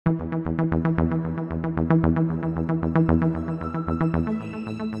Good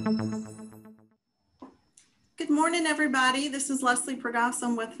morning, everybody. This is Leslie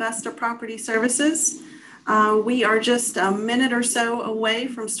Pragasam with Vesta Property Services. We are just a minute or so away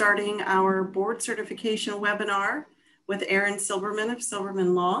from starting our board certification webinar with Aaron Silberman of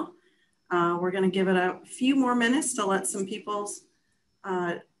Silberman Law. We're going to give it a few more minutes to let some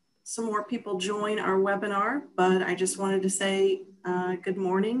more people join our webinar, but I just wanted to say good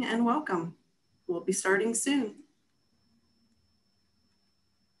morning and welcome. We'll be starting soon.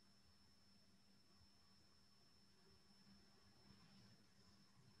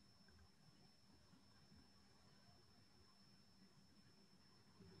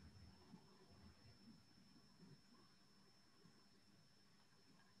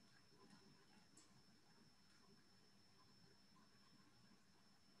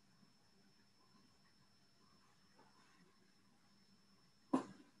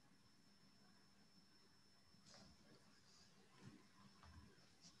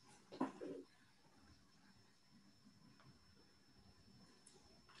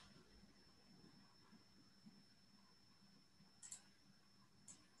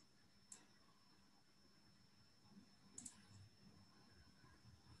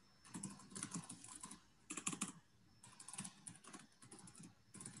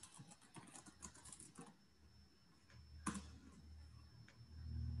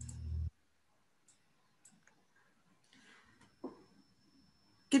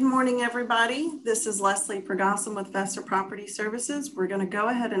 Good morning, everybody. This is Leslie Pragasam with Vesta Property Services. We're going to go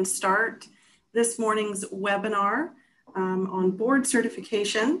ahead and start this morning's webinar on board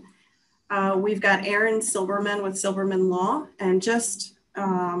certification. We've got Aaron Silberman with Silberman Law, and just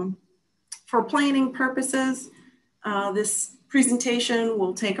for planning purposes, this presentation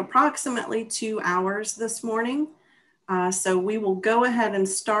will take approximately 2 hours this morning. So we will go ahead and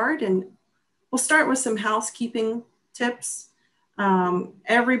start, and we'll start with some housekeeping tips.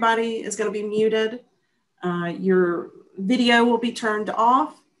 Everybody is going to be muted. Your video will be turned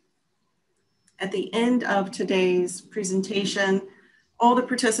off. At the end of today's presentation, all the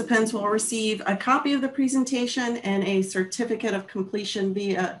participants will receive a copy of the presentation and a certificate of completion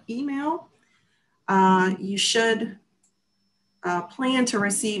via email. You should plan to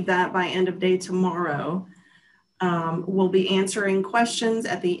receive that by end of day tomorrow. We'll be answering questions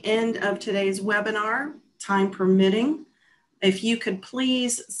at the end of today's webinar, time permitting. If you could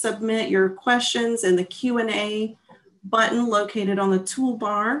please submit your questions in the Q&A button located on the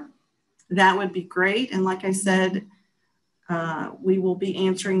toolbar, that would be great. And like I said, we will be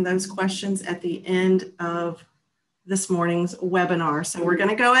answering those questions at the end of this morning's webinar. So we're going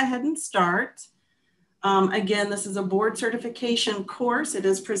to go ahead and start. Again, this is a board certification course. It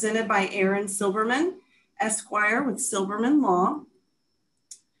is presented by Aaron Silberman, Esquire with Silberman Law.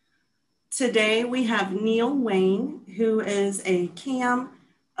 Today we have Neil Wayne, who is a CAM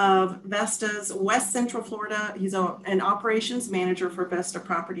of Vesta's West Central Florida. He's an operations manager for Vesta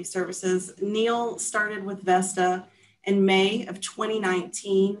Property Services. Neil started with Vesta in May of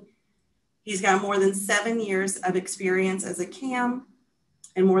 2019. He's got more than 7 years of experience as a CAM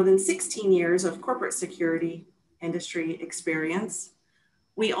and more than 16 years of corporate security industry experience.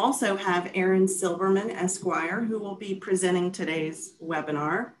 We also have Aaron Silberman, Esquire, who will be presenting today's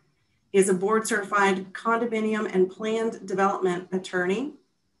webinar. He is a board certified condominium and planned development attorney.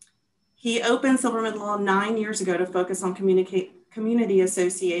 He opened Silberman Law 9 years ago to focus on community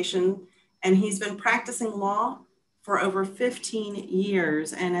association, and he's been practicing law for over 15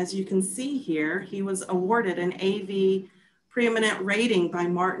 years. And as you can see here, he was awarded an AV preeminent rating by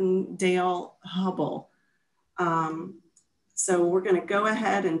Martindale Hubbell. So we're going to go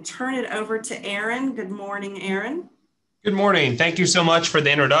ahead and turn it over to Aaron. Good morning, Aaron. Good morning. Thank you so much for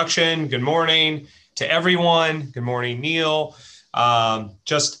the introduction. Good morning to everyone. Good morning, Neil.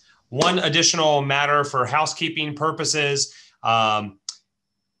 Just one additional matter for housekeeping purposes.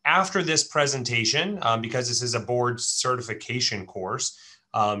 After this presentation, because this is a board certification course,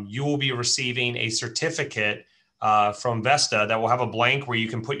 you will be receiving a certificate from Vesta that will have a blank where you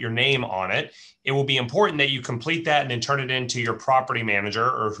can put your name on it. It will be important that you complete that and then turn it into your property manager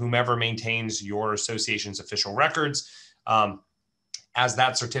or whomever maintains your association's official records, as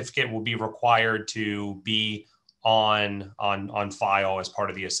that certificate will be required to be on file as part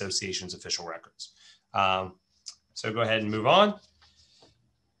of the association's official records. So go ahead and move on.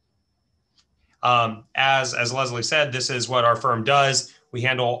 As Leslie said, this is what our firm does. We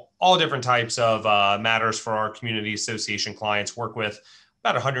handle all different types of matters for our community association clients, work with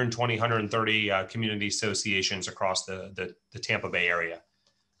about 120, 130 community associations across the Tampa Bay area.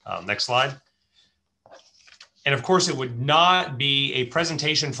 Next slide. And of course, it would not be a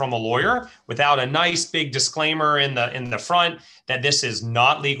presentation from a lawyer without a nice big disclaimer in the front that this is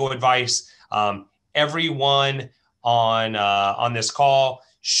not legal advice. Everyone on this call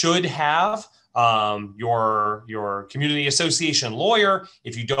should have your community association lawyer.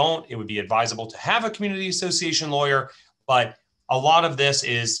 If you don't, it would be advisable to have a community association lawyer. But a lot of this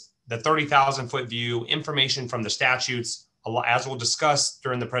is the 30,000-foot view, information from the statutes. As we'll discuss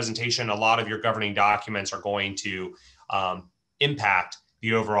during the presentation, a lot of your governing documents are going to impact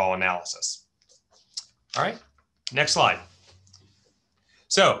the overall analysis. All right, next slide.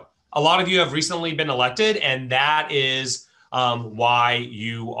 So a lot of you have recently been elected, and that is why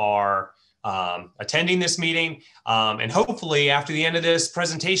you are attending this meeting. And hopefully after the end of this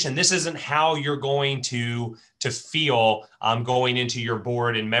presentation, this isn't how you're going to feel going into your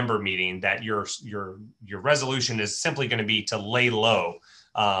board and member meeting, that your resolution is simply going to be to lay low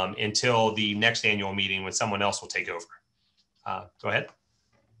until the next annual meeting when someone else will take over. Go ahead.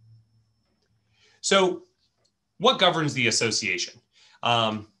 So what governs the association?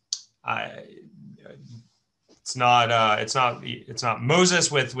 It's not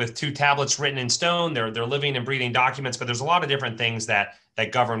Moses with two tablets written in stone. They're living and breathing documents, but there's a lot of different things that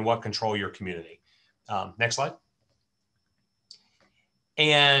govern what control your community. Next slide.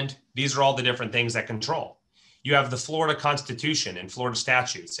 And these are all the different things that control. You have the Florida Constitution and Florida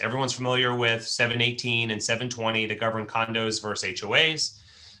statutes. Everyone's familiar with 718 and 720 that govern condos versus HOAs.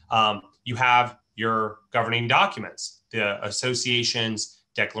 You have your governing documents, the association's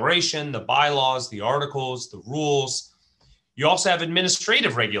declaration, the bylaws, the articles, the rules. You also have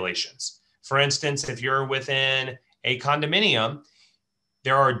administrative regulations. For instance, if you're within a condominium,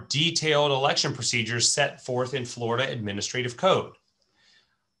 there are detailed election procedures set forth in Florida Administrative Code.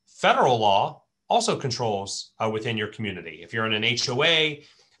 Federal law also controls within your community. If you're in an HOA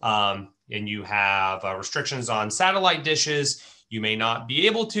and you have restrictions on satellite dishes, you may not be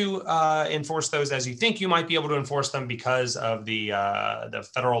able to enforce those as you think you might be able to enforce them because of the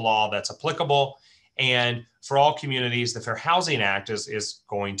federal law that's applicable. And for all communities, the Fair Housing Act is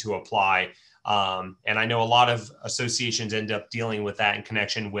going to apply. And I know a lot of associations end up dealing with that in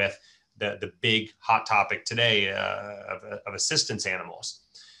connection with the big hot topic today of assistance animals.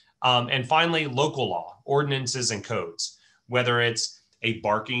 And finally, local law, ordinances and codes, whether it's a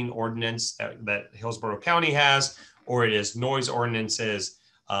barking ordinance that Hillsborough County has, or it is noise ordinances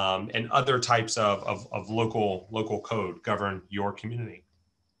and other types of local code govern your community.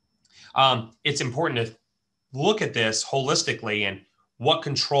 It's important to look at this holistically and what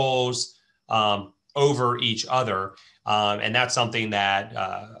controls over each other. And that's something that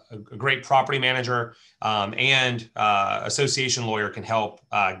a great property manager and association lawyer can help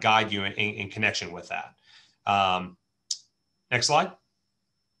guide you in connection with that. Next slide.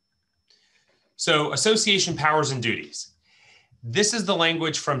 So association powers and duties. This is the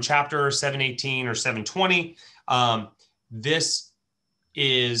language from chapter 718 or 720. This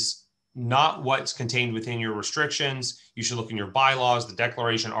is not what's contained within your restrictions. You should look in your bylaws, the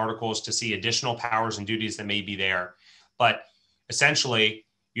declaration articles to see additional powers and duties that may be there. But essentially,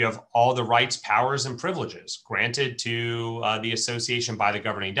 you have all the rights, powers, and privileges granted to the association by the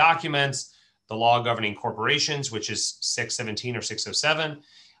governing documents, the law governing corporations, which is 617 or 607,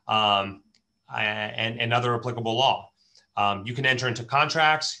 and other applicable law. You can enter into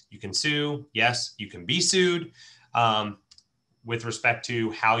contracts, you can sue, yes, you can be sued with respect to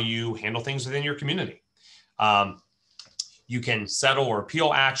how you handle things within your community. You can settle or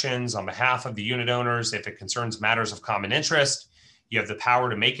appeal actions on behalf of the unit owners if it concerns matters of common interest. You have the power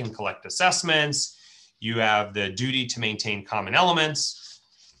to make and collect assessments. You have the duty to maintain common elements.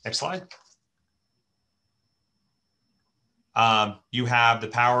 Next slide. You have the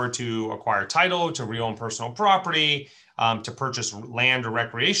power to acquire title to real and personal property, to purchase land or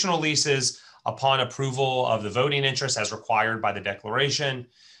recreational leases upon approval of the voting interest as required by the declaration.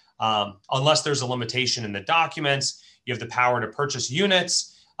 Unless there's a limitation in the documents, you have the power to purchase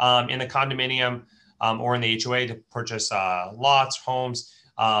units in the condominium or in the HOA, to purchase lots, homes,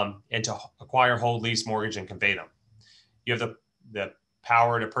 and to acquire, hold, lease, mortgage, and convey them. You have the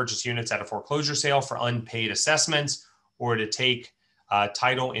power to purchase units at a foreclosure sale for unpaid assessments, or to take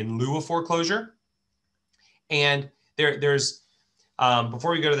title in lieu of foreclosure. And there's,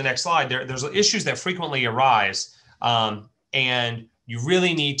 before we go to the next slide, there's issues that frequently arise, and you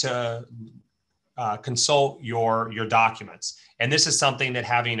really need to consult your documents. And this is something that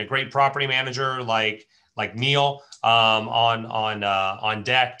having a great property manager like Neil on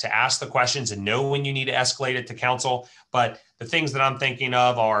deck to ask the questions and know when you need to escalate it to counsel. But the things that I'm thinking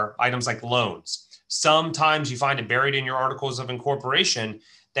of are items like loans. Sometimes you find it buried in your articles of incorporation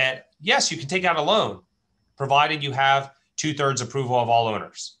that, yes, you can take out a loan, provided you have 2/3 approval of all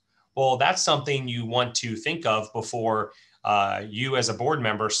owners. Well, that's something you want to think of before you as a board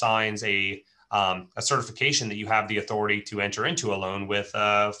member signs a certification that you have the authority to enter into a loan with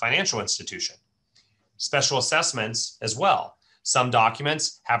a financial institution. Special assessments as well. Some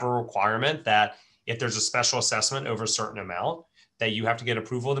documents have a requirement that if there's a special assessment over a certain amount, that you have to get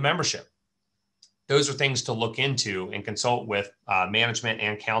approval of the membership. Those are things to look into and consult with management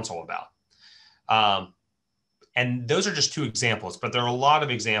and counsel about. And those are just two examples, but there are a lot of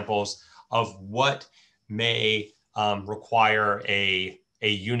examples of what may require a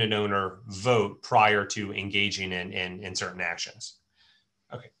unit owner vote prior to engaging in certain actions.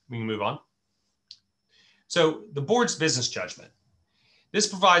 Okay, we can move on. So the board's business judgment. This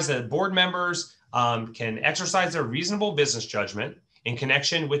provides that board members can exercise their reasonable business judgment in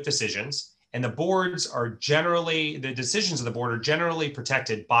connection with decisions, and the decisions of the board are generally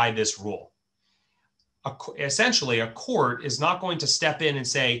protected by this rule. Essentially, a court is not going to step in and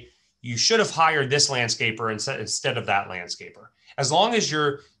say, you should have hired this landscaper instead of that landscaper. As long as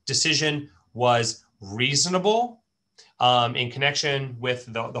your decision was reasonable in connection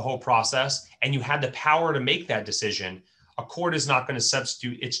with the whole process, and you had the power to make that decision, a court is not going to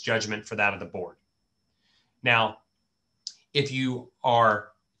substitute its judgment for that of the board. Now, if you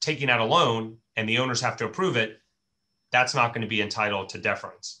are taking out a loan and the owners have to approve it, that's not going to be entitled to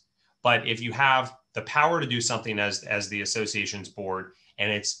deference. But if you have the power to do something as the association's board,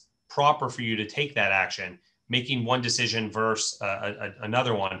 and it's proper for you to take that action, making one decision versus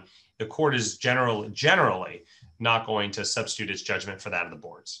another one, the court is generally not going to substitute its judgment for that of the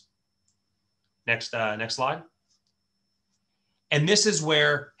boards. Next slide. And this is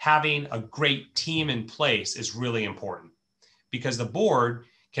where having a great team in place is really important, because the board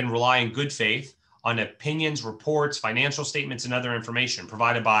can rely in good faith on opinions, reports, financial statements, and other information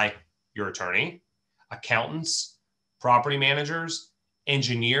provided by your attorney, accountants, property managers,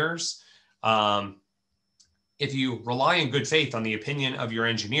 engineers. If you rely in good faith on the opinion of your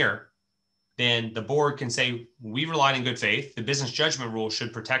engineer, then the board can say, we relied in good faith. The business judgment rule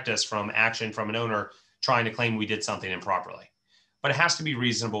should protect us from action from an owner trying to claim we did something improperly. But it has to be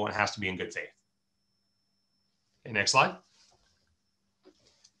reasonable and it has to be in good faith. Okay, next slide.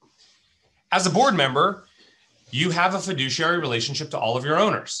 As a board member, you have a fiduciary relationship to all of your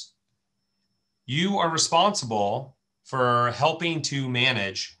owners. You are responsible for helping to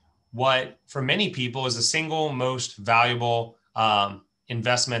manage what, for many people, is the single most valuable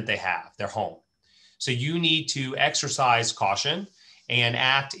investment they have, their home. So you need to exercise caution and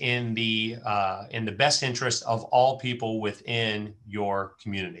act in the best interest of all people within your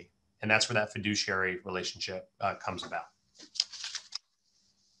community. And that's where that fiduciary relationship comes about.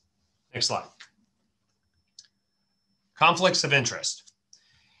 Next slide. Conflicts of interest.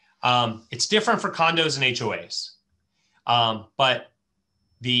 It's different for condos and HOAs, but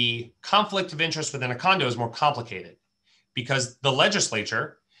the conflict of interest within a condo is more complicated because the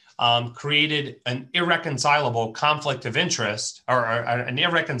legislature created an irreconcilable conflict of interest or an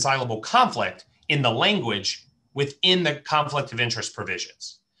irreconcilable conflict in the language within the conflict of interest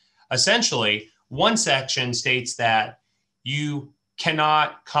provisions. Essentially, one section states that you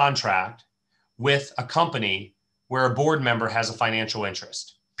cannot contract with a company where a board member has a financial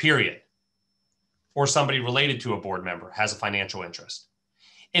interest, period, or somebody related to a board member has a financial interest.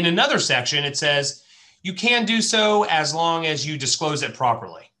 In another section, it says you can do so as long as you disclose it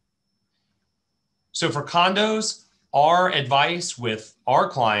properly. So for condos, our advice with our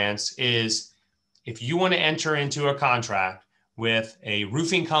clients is if you want to enter into a contract with a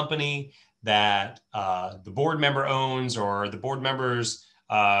roofing company that the board member owns or the board member's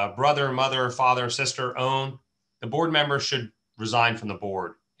brother, mother, father, sister own, the board member should resign from the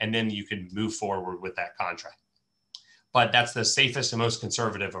board, and then you can move forward with that contract. But that's the safest and most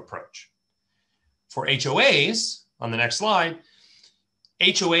conservative approach. For HOAs, on the next slide,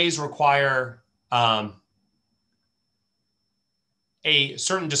 HOAs require a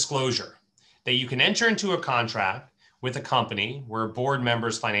certain disclosure that you can enter into a contract with a company where a board member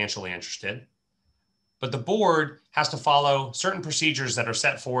is financially interested, but the board has to follow certain procedures that are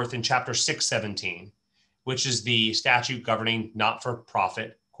set forth in Chapter 617, which is the statute governing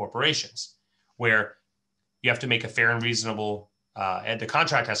not-for-profit corporations, where you have to make a fair and reasonable, and the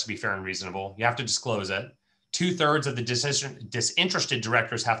contract has to be fair and reasonable. You have to disclose it. 2/3 of the disinterested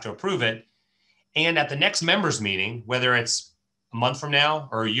directors have to approve it. And at the next members meeting, whether it's a month from now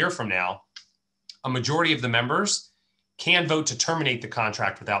or a year from now, a majority of the members can vote to terminate the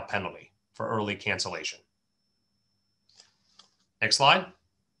contract without penalty for early cancellation. Next slide.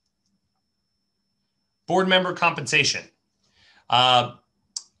 Board member compensation.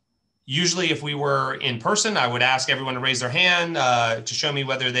 Usually if we were in person, I would ask everyone to raise their hand to show me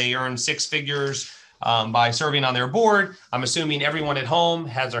whether they earn six figures by serving on their board. I'm assuming everyone at home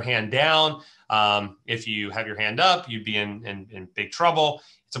has their hand down. If you have your hand up, you'd be in big trouble.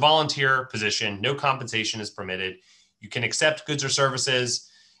 It's a volunteer position. No compensation is permitted. You can accept goods or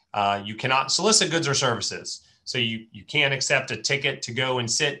services. You cannot solicit goods or services. So you can't accept a ticket to go and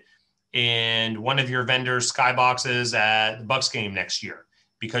sit in one of your vendors' skyboxes at the Bucks game next year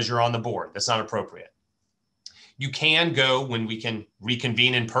because you're on the board. That's not appropriate. You can go when we can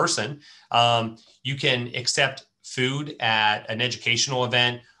reconvene in person. You can accept food at an educational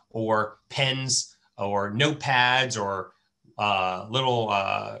event or pens or notepads or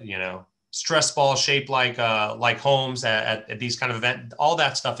little, stress ball shaped like homes at these kind of events. All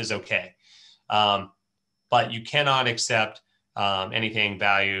that stuff is okay. But you cannot accept anything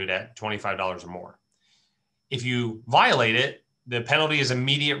valued at $25 or more. If you violate it, the penalty is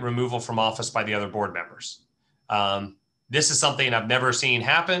immediate removal from office by the other board members. This is something I've never seen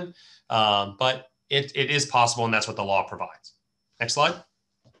happen, but it is possible, and that's what the law provides. Next slide.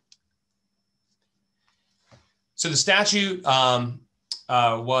 So the statute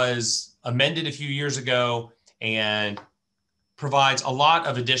was amended a few years ago and provides a lot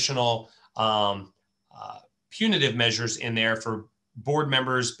of additional punitive measures in there for board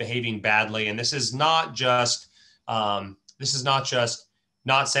members behaving badly. And this is not just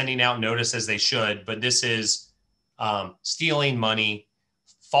not sending out notice as they should, but this is stealing money,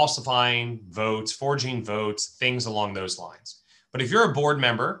 falsifying votes, forging votes, things along those lines. But if you're a board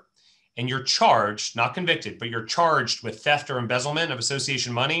member and you're charged, not convicted, but you're charged with theft or embezzlement of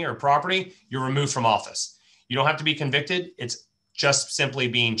association money or property, you're removed from office. You don't have to be convicted. It's just simply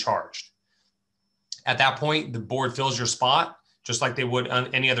being charged. At that point, the board fills your spot just like they would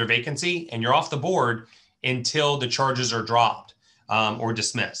on any other vacancy, and you're off the board until the charges are dropped or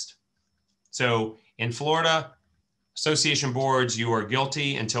dismissed. So in Florida, association boards, you are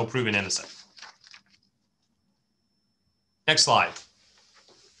guilty until proven innocent. Next slide.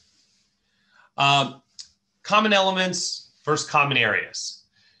 Common elements versus common areas.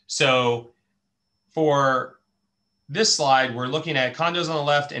 So for this slide, we're looking at condos on the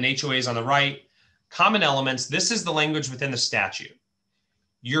left and HOAs on the right. Common elements, this is the language within the statute.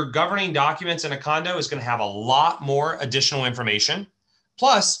 Your governing documents in a condo is going to have a lot more additional information.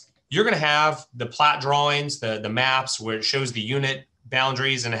 Plus, you're going to have the plat drawings, the maps where it shows the unit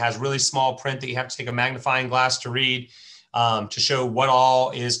boundaries, and it has really small print that you have to take a magnifying glass to read to show what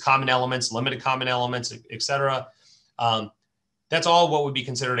all is common elements, limited common elements, et cetera. That's all what would be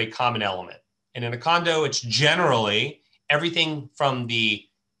considered a common element. And in a condo, it's generally everything from the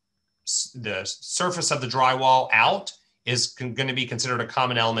surface of the drywall out is going to be considered a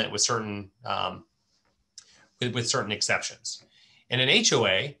common element with certain exceptions. In an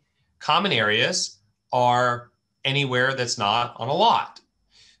HOA, common areas are anywhere that's not on a lot.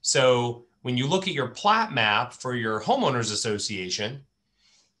 So when you look at your plat map for your homeowners association,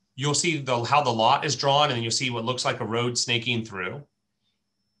 you'll see how the lot is drawn, and then you'll see what looks like a road snaking through.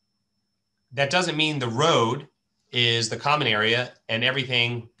 That doesn't mean the road is the common area and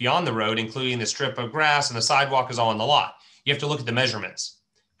everything beyond the road, including the strip of grass and the sidewalk, is all on the lot. You have to look at the measurements,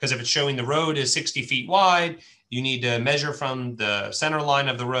 because if it's showing the road is 60 feet wide, you need to measure from the center line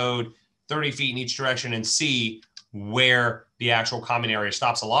of the road 30 feet in each direction and see where the actual common area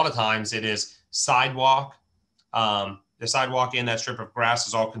stops. A lot of times it is sidewalk. The sidewalk and that strip of grass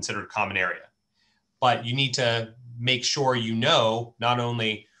is all considered common area. But you need to make sure you know not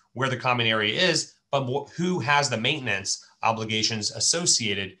only where the common area is, but who has the maintenance obligations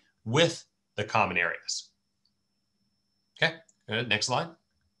associated with the common areas. Okay, good. Next slide.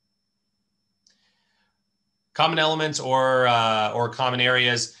 Common elements or common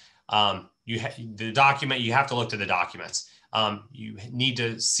areas. The document, you have to look to the documents. You need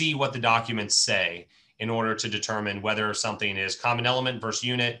to see what the documents say in order to determine whether something is common element versus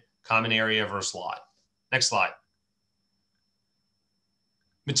unit, common area versus lot. Next slide.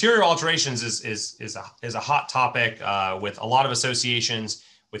 Material alterations is a hot topic with a lot of associations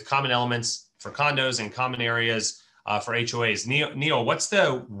with common elements for condos and common areas for HOAs. Neil, what's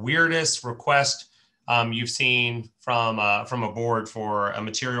the weirdest request you've seen from a board for a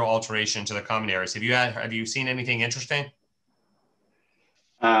material alteration to the common areas? Have you seen anything interesting?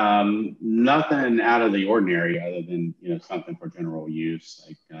 Nothing out of the ordinary, other than something for general use,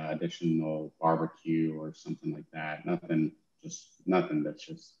 like additional barbecue or something like that. Nothing that's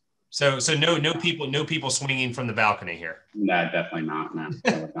just. So no people swinging from the balcony here. No, definitely not. No,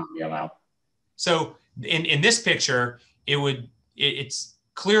 that would not be allowed. So in this picture, it's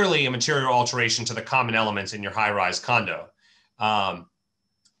clearly a material alteration to the common elements in your high-rise condo.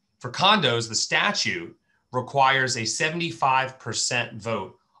 For condos, the statute requires a 75%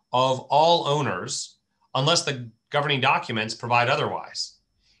 vote of all owners unless the governing documents provide otherwise.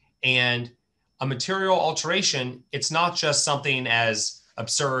 And a material alteration, it's not just something as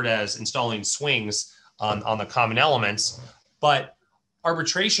absurd as installing swings on the common elements, but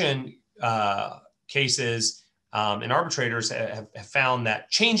arbitration cases and arbitrators have found that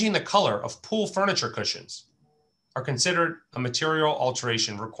changing the color of pool furniture cushions are considered a material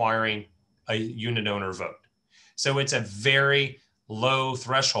alteration requiring a unit owner vote. So it's a very low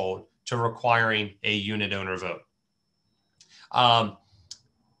threshold to requiring a unit owner vote.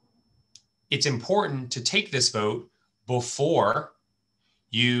 It's important to take this vote before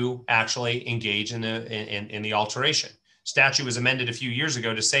you actually engage in the alteration. Statute was amended a few years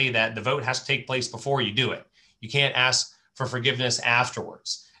ago to say that the vote has to take place before you do it. You can't ask for forgiveness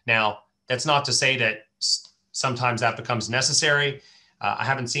afterwards. Now, that's not to say that sometimes that becomes necessary. I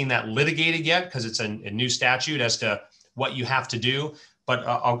haven't seen that litigated yet because it's a new statute as to what you have to do. But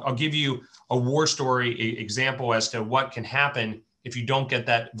I'll give you a war story example as to what can happen if you don't get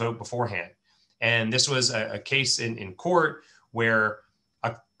that vote beforehand. And this was a case in court where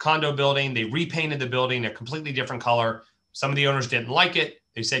a condo building, they repainted the building a completely different color. Some of the owners didn't like it.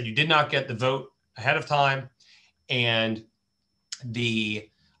 They said you did not get the vote ahead of time. And the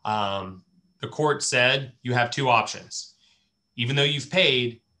court said you have two options. Even though you've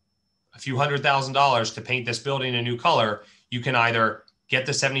paid a few $100,000 to paint this building a new color, you can either get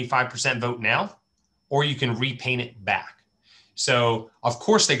the 75% vote now, or you can repaint it back. So of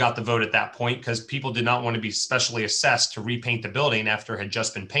course they got the vote at that point because people did not want to be specially assessed to repaint the building after it had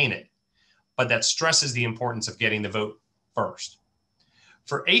just been painted. But that stresses the importance of getting the vote first.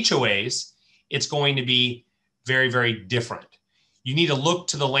 For HOAs, it's going to be very, very different. You need to look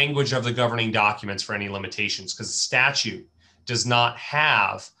to the language of the governing documents for any limitations because the statute does not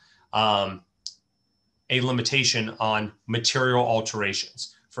have a limitation on material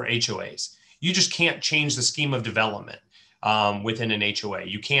alterations for HOAs. You just can't change the scheme of development within an HOA.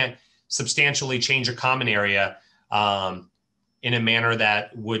 You can't substantially change a common area in a manner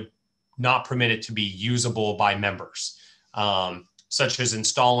that would not permit it to be usable by members, such as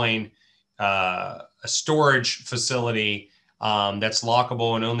installing a storage facility that's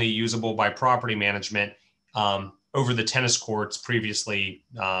lockable and only usable by property management over the tennis courts previously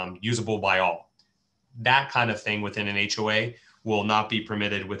usable by all. That kind of thing within an HOA will not be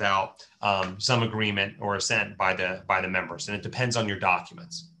permitted without some agreement or assent by the members, and it depends on your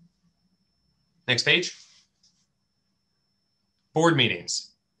documents. Next page. Board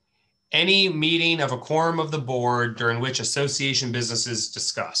meetings. Any meeting of a quorum of the board during which association business is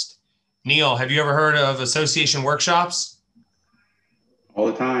discussed. Neil, have you ever heard of association workshops? All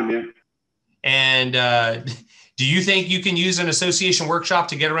the time, yeah. And do you think you can use an association workshop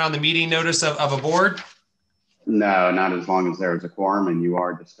to get around the meeting notice of a board? No, not as long as there is a quorum and you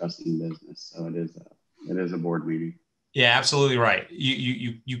are discussing business. So it is a board meeting. Yeah, absolutely right.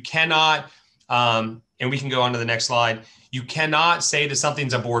 You cannot, and we can go on to the next slide. You cannot say that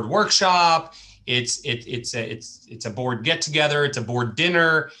something's a board workshop. It's a board get together. It's a board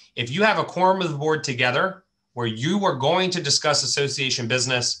dinner. If you have a quorum of the board together where you are going to discuss association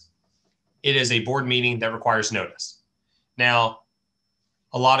business, it is a board meeting that requires notice. Now,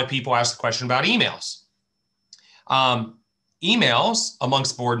 a lot of people ask the question about emails. Emails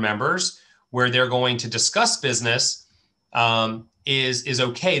amongst board members where they're going to discuss business is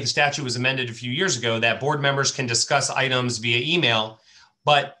okay. The statute was amended a few years ago that board members can discuss items via email,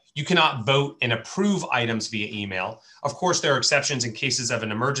 but you cannot vote and approve items via email. Of course, there are exceptions in cases of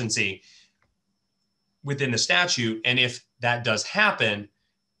an emergency within the statute. And if that does happen,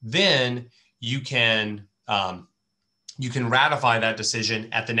 then you can ratify that decision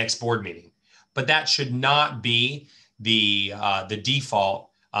at the next board meeting. But that should not be the default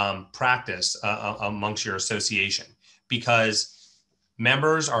practice amongst your association, because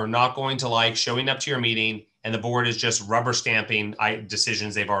members are not going to like showing up to your meeting and the board is just rubber stamping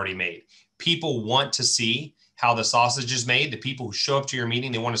decisions they've already made. People want to see how the sausage is made. The people who show up to your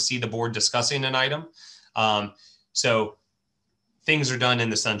meeting, they want to see the board discussing an item. So things are done in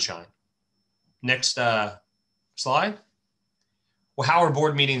the sunshine. Next slide. Well, how are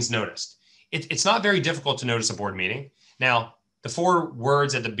board meetings noticed? It's not very difficult to notice a board meeting. Now, the 4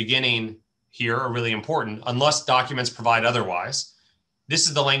 words at the beginning here are really important, unless documents provide otherwise. This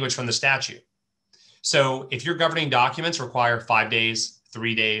is the language from the statute. So if your governing documents require 5 days,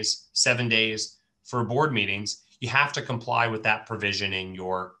 3 days, 7 days for board meetings, you have to comply with that provision in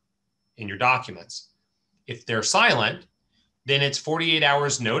your documents. If they're silent, then it's 48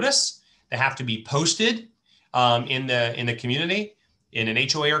 hours notice. They have to be posted in the community. in an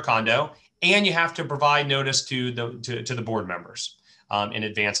HOA or condo, and you have to provide notice to the board members in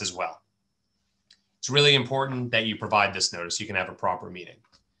advance as well. It's really important that you provide this notice so you can have a proper meeting.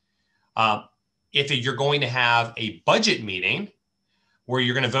 If you're going to have a budget meeting where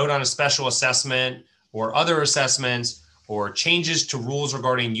you're going to vote on a special assessment or other assessments or changes to rules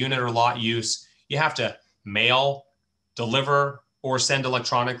regarding unit or lot use, you have to mail, deliver, or send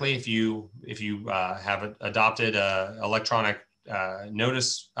electronically if you have adopted electronic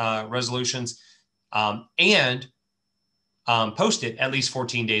notice resolutions, and post it at least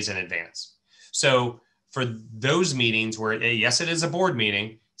 14 days in advance. So for those meetings where, yes, it is a board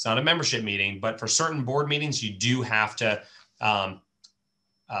meeting, it's not a membership meeting, but for certain board meetings, you do have to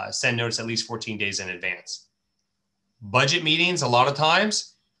send notice at least 14 days in advance. Budget meetings, a lot of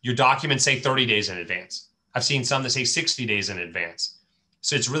times, your documents say 30 days in advance. I've seen some that say 60 days in advance.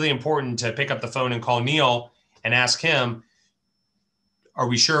 So it's really important to pick up the phone and call Neil and ask him, are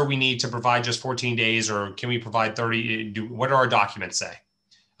we sure we need to provide just 14 days, or can we provide 30? What do our documents say?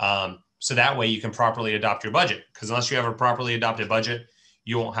 So that way you can properly adopt your budget, because unless you have a properly adopted budget,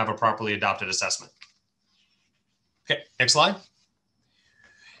 you won't have a properly adopted assessment. Okay, next slide.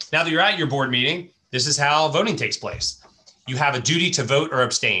 Now that you're at your board meeting, this is how voting takes place. You have a duty to vote or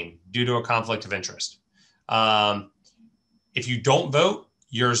abstain due to a conflict of interest. If you don't vote,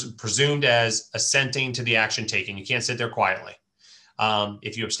 you're presumed as assenting to the action taken. You can't sit there quietly.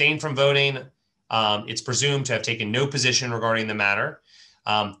 If you abstain from voting, it's presumed to have taken no position regarding the matter.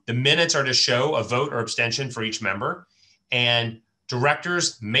 The minutes are to show a vote or abstention for each member, and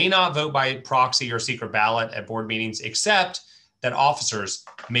directors may not vote by proxy or secret ballot at board meetings, except that officers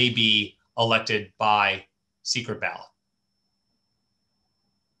may be elected by secret ballot.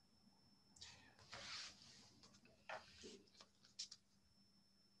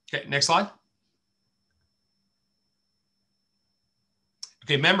 Okay, next slide.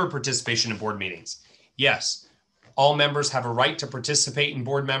 Okay, member participation in board meetings. Yes, all members have a right to participate in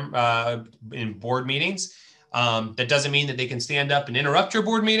board meetings. That doesn't mean that they can stand up and interrupt your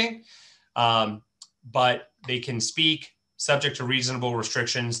board meeting, but they can speak subject to reasonable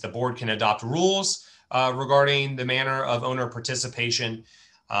restrictions. The board can adopt rules regarding the manner of owner participation.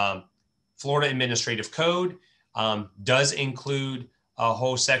 Florida Administrative Code does include a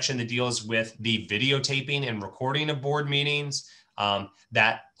whole section that deals with the videotaping and recording of board meetings.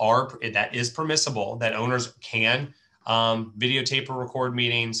 That is permissible, that owners can videotape or record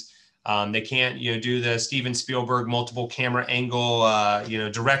meetings. They can't, do the Steven Spielberg multiple camera angle,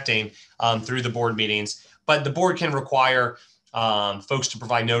 directing through the board meetings, but the board can require folks to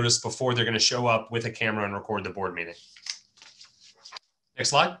provide notice before they're going to show up with a camera and record the board meeting. Next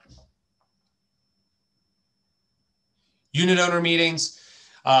slide. Unit owner meetings.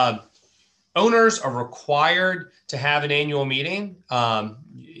 Owners are required to have an annual meeting.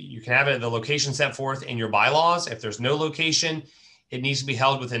 You can have it at the location set forth in your bylaws. If there's no location, it needs to be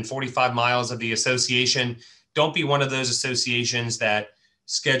held within 45 miles of the association. Don't be one of those associations that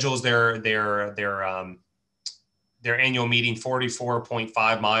schedules their annual meeting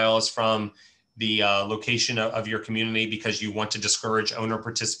 44.5 miles from the location of your community because you want to discourage owner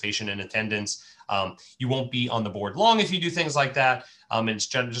participation and attendance. You won't be on the board long if you do things like that. It's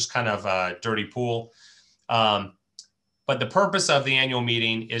just kind of a dirty pool. But the purpose of the annual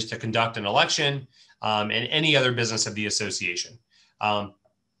meeting is to conduct an election and any other business of the association.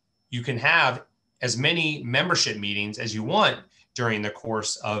 You can have as many membership meetings as you want during the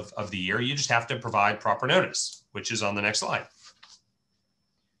course of the year. You just have to provide proper notice, which is on the next slide.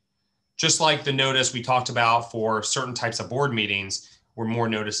 Just like the notice we talked about for certain types of board meetings where more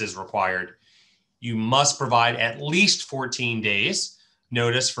notice is required, you must provide at least 14 days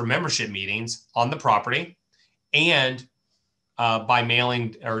notice for membership meetings on the property and by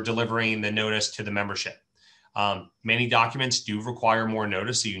mailing or delivering the notice to the membership. Many documents do require more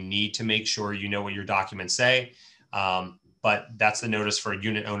notice, so you need to make sure you know what your documents say, but that's the notice for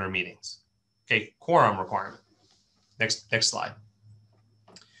unit owner meetings. Okay, quorum requirement. Next slide.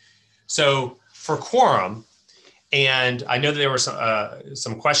 So for quorum, and I know that there were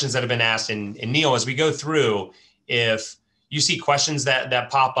some questions that have been asked, and Neil, as we go through, if you see questions that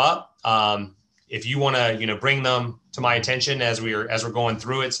pop up, if you want to bring them to my attention as we're going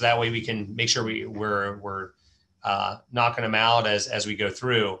through it, so that way we can make sure we're knocking them out as we go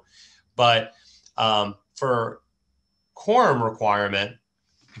through. But for quorum requirement,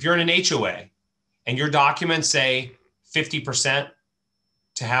 if you're in an HOA and your documents say 50%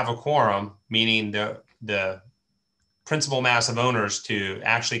 to have a quorum, meaning the principal mass of owners to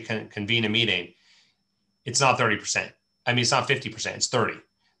actually convene a meeting, it's not 30%. I mean, it's not 50%, it's 30,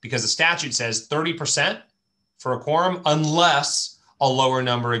 because the statute says 30% for a quorum unless a lower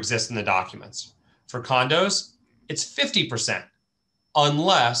number exists in the documents. For condos, it's 50%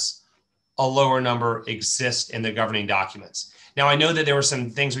 unless a lower number exists in the governing documents. Now, I know that there were some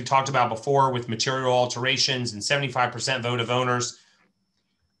things we talked about before with material alterations and 75% vote of owners.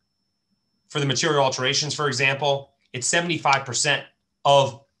 For the material alterations, for example, it's 75%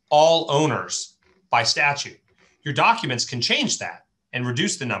 of all owners by statute. Your documents can change that and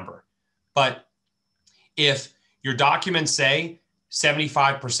reduce the number. But if your documents say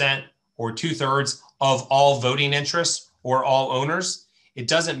 75% or 2/3 of all voting interests or all owners, it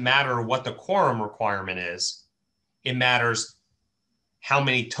doesn't matter what the quorum requirement is. It matters how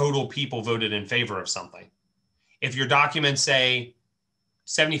many total people voted in favor of something. If your documents say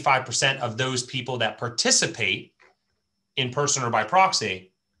 75% of those people that participate in person or by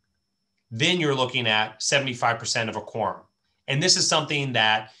proxy, then you're looking at 75% of a quorum. And this is something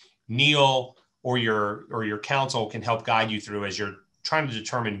that Neil or your counsel can help guide you through as you're trying to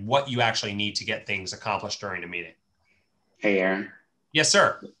determine what you actually need to get things accomplished during a meeting. Hey, Aaron. Yes,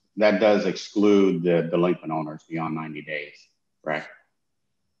 sir. That does exclude the delinquent owners beyond 90 days, right?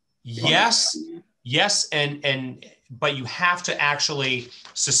 Yes, but you have to actually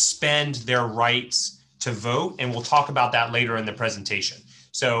suspend their rights to vote, and we'll talk about that later in the presentation.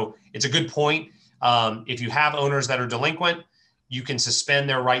 So it's a good point. If you have owners that are delinquent, you can suspend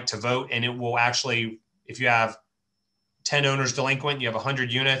their right to vote, and it will actually, if you have 10 owners delinquent, you have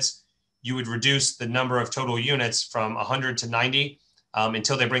 100 units, you would reduce the number of total units from 100 to 90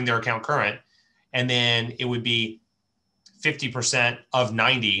 until they bring their account current. And then it would be 50% of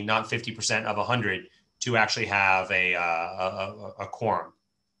 90, not 50% of 100, to actually have a quorum.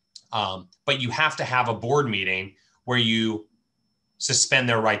 But you have to have a board meeting where you suspend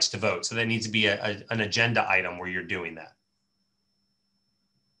their rights to vote. So that needs to be an agenda item where you're doing that.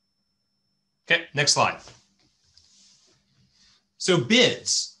 Okay, next slide. So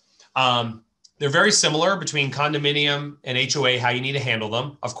bids, they're very similar between condominium and HOA, how you need to handle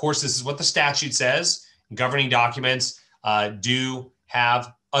them. Of course, this is what the statute says. Governing documents do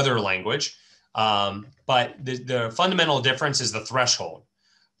have other language, but the fundamental difference is the threshold.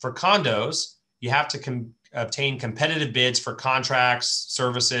 For condos, you have to obtain competitive bids for contracts,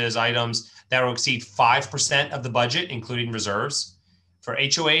 services, items that will exceed 5% of the budget, including reserves. For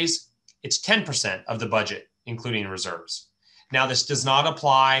HOAs, it's 10% of the budget, including reserves. Now, this does not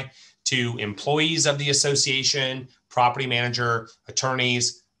apply to employees of the association, property manager,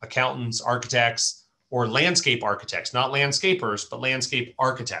 attorneys, accountants, architects, or landscape architects, not landscapers, but landscape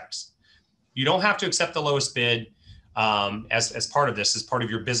architects. You don't have to accept the lowest bid as part of this, as part of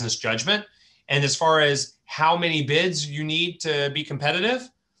your business judgment. And as far as how many bids you need to be competitive,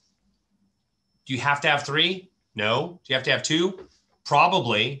 do you have to have 3? No. Do you have to have 2?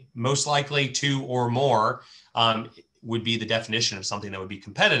 Probably, most likely 2 or more would be the definition of something that would be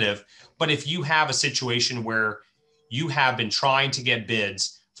competitive. But if you have a situation where you have been trying to get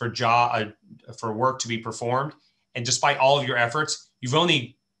bids for work to be performed, and despite all of your efforts, you've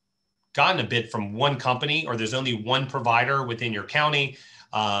only gotten a bid from one company, or there's only one provider within your county,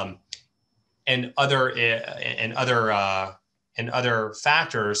 and other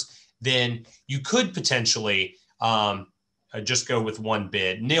factors, then you could potentially just go with one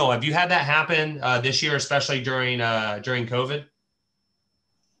bid. Neil, have you had that happen this year, especially during COVID?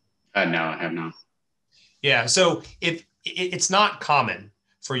 No, I have not. Yeah, so if it's not common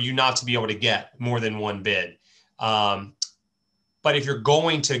for you not to be able to get more than one bid, but if you're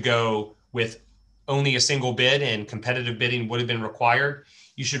going to go with only a single bid and competitive bidding would have been required,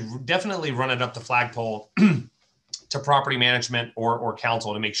 you should definitely run it up the flagpole to property management or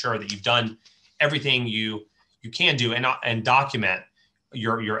council to make sure that you've done everything you can do and document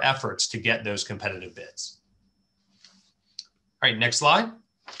your efforts to get those competitive bids. All right, next slide.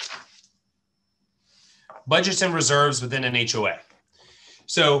 Budgets and reserves within an HOA.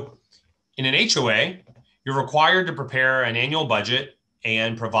 So in an HOA, you're required to prepare an annual budget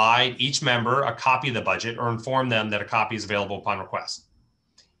and provide each member a copy of the budget or inform them that a copy is available upon request.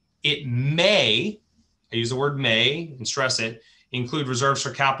 It may, I use the word may and stress it, include reserves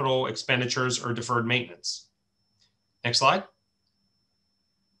for capital expenditures or deferred maintenance. Next slide.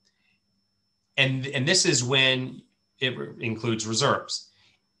 And this is when it includes reserves.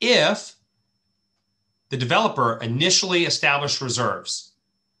 If the developer initially established reserves,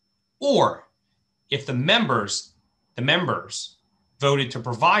 or if the members voted to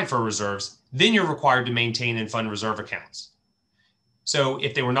provide for reserves, then you're required to maintain and fund reserve accounts. So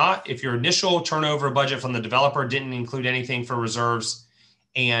if your initial turnover budget from the developer didn't include anything for reserves,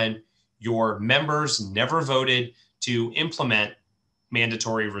 and your members never voted to implement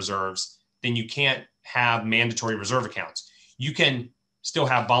mandatory reserves, then you can't have mandatory reserve accounts. You can still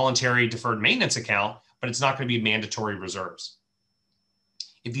have voluntary deferred maintenance account, but it's not going to be mandatory reserves.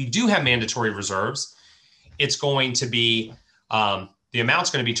 If you do have mandatory reserves, it's going to be, the amount's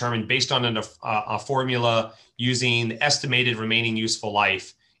going to be determined based on a formula using the estimated remaining useful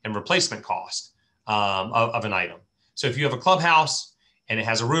life and replacement cost of an item. So if you have a clubhouse and it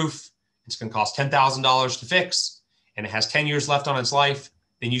has a roof, it's going to cost $10,000 to fix, and it has 10 years left on its life,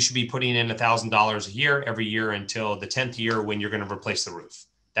 then you should be putting in $1,000 a year every year until the 10th year when you're going to replace the roof.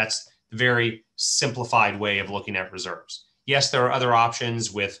 That's the very simplified way of looking at reserves. Yes, there are other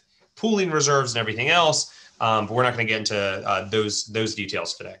options with pooling reserves and everything else, but we're not going to get into those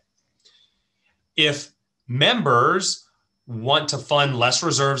details today. If members want to fund less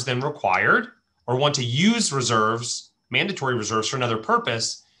reserves than required, or want to use reserves, mandatory reserves, for another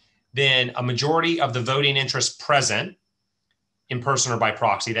purpose, then a majority of the voting interest present in person or by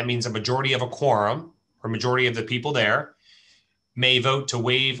proxy, that means a majority of a quorum or majority of the people there, may vote to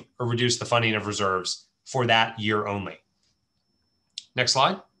waive or reduce the funding of reserves for that year only. Next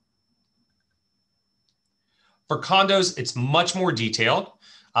slide. For condos, it's much more detailed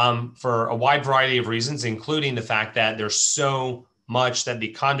for a wide variety of reasons, including the fact that there's so much that the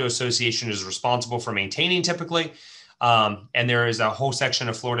condo association is responsible for maintaining typically. And there is a whole section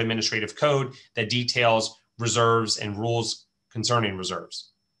of Florida Administrative Code that details reserves and rules concerning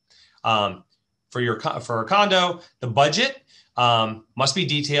reserves. For a condo, the budget must be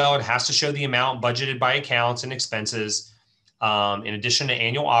detailed. It has to show the amount budgeted by accounts and expenses. In addition to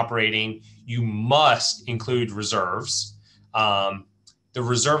annual operating, you must include reserves. The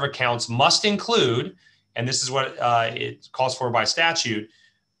reserve accounts must include, and this is what it calls for by statute,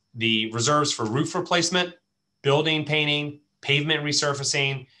 the reserves for roof replacement, building painting, pavement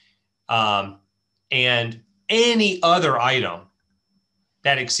resurfacing, and any other item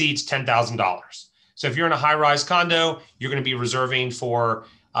that exceeds $10,000. So if you're in a high-rise condo, you're going to be reserving for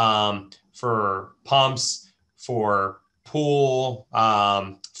pumps, for pool,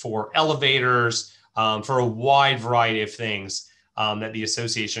 for elevators, for a wide variety of things that the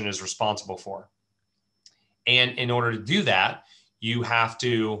association is responsible for. And in order to do that, you have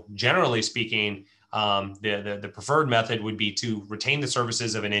to, generally speaking, the preferred method would be to retain the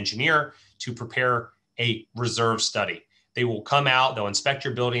services of an engineer to prepare a reserve study. They will come out, they'll inspect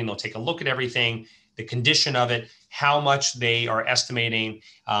your building, they'll take a look at everything, the condition of it, how much they are estimating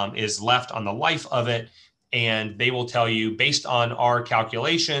is left on the life of it. And they will tell you, based on our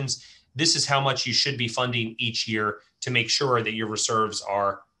calculations, this is how much you should be funding each year to make sure that your reserves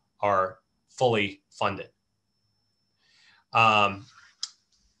are fully funded.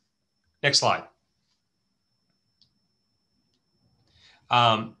 Next slide.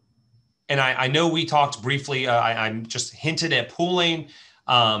 And I know we talked briefly, I'm just hinted at pooling.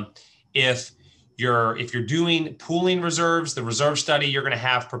 If you're doing pooling reserves, the reserve study you're going to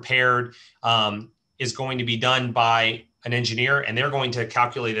have prepared is going to be done by an engineer, and they're going to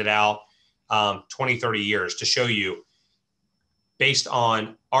calculate it out 20, 30 years to show you, based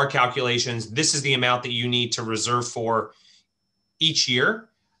on our calculations, this is the amount that you need to reserve for each year,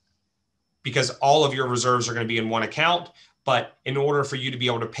 because all of your reserves are going to be in one account. But in order for you to be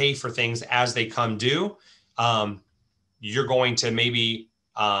able to pay for things as they come due, you're going to maybe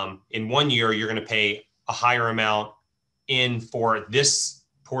in 1 year, you're going to pay a higher amount in for this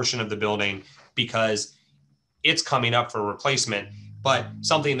portion of the building because it's coming up for replacement, but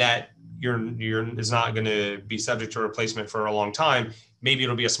something that is not going to be subject to replacement for a long time, maybe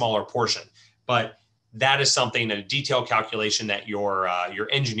it'll be a smaller portion. But that is something, a detailed calculation that your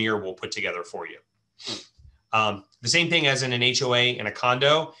engineer will put together for you. The same thing as in an HOA and a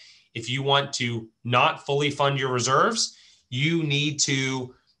condo. If you want to not fully fund your reserves, you need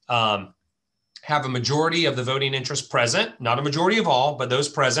to have a majority of the voting interest present, not a majority of all, but those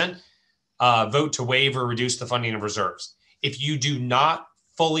present, vote to waive or reduce the funding of reserves. If you do not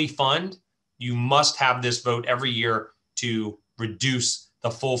fully fund, you must have this vote every year to reduce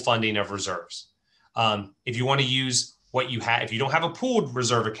the full funding of reserves. If you want to use what you have, if you don't have a pooled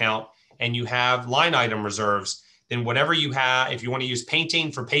reserve account and you have line item reserves, then whatever you have, if you want to use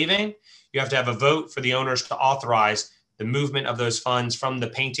painting for paving, you have to have a vote for the owners to authorize the movement of those funds from the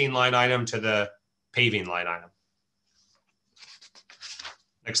painting line item to the paving line item.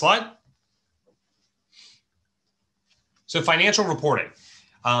 Next slide. So financial reporting.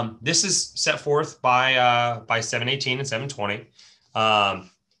 This is set forth by 718 and 720.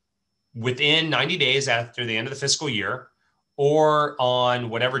 Within 90 days after the end of the fiscal year, or on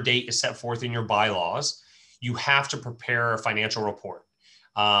whatever date is set forth in your bylaws, you have to prepare a financial report.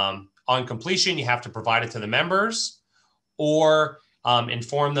 On completion, you have to provide it to the members or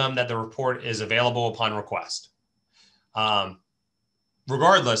inform them that the report is available upon request.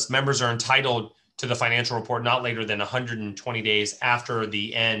 regardless, members are entitled to the financial report not later than 120 days after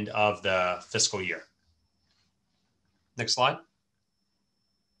the end of the fiscal year. Next slide.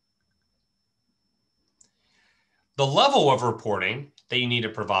 The level of reporting that you need to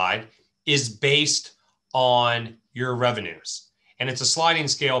provide is based on your revenues. And it's a sliding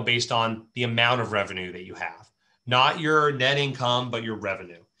scale based on the amount of revenue that you have, not your net income, but your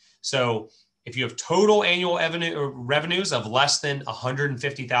revenue. So if you have total annual revenues of less than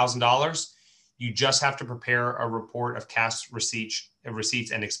 $150,000, you just have to prepare a report of cash receipts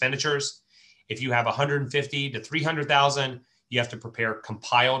and expenditures. If you have 150 to 300,000, you have to prepare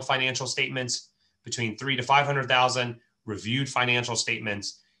compiled financial statements. Between 300 to 500,000, reviewed financial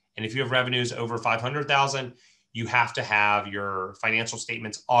statements. And if you have revenues over 500,000, you have to have your financial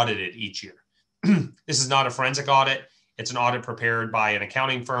statements audited each year. This is not a forensic audit. It's an audit prepared by an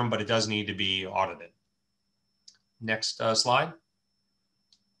accounting firm, but it does need to be audited. Next slide.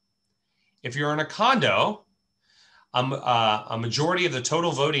 If you're in a condo, a majority of the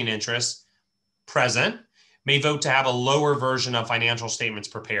total voting interests present may vote to have a lower version of financial statements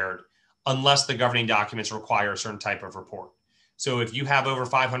prepared unless the governing documents require a certain type of report. So if you have over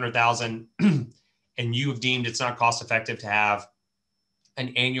 500,000 and you have deemed it's not cost effective to have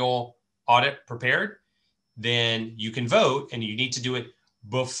an annual audit prepared, then you can vote, and you need to do it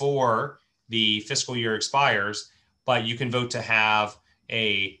before the fiscal year expires, but you can vote to have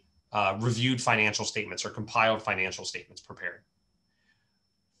a reviewed financial statements or compiled financial statements prepared.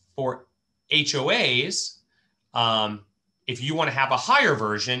 For HOAs, if you want to have a higher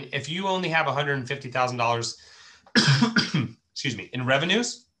version, if you only have $150,000 excuse me, in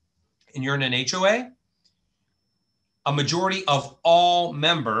revenues, and you're in an HOA, a majority of all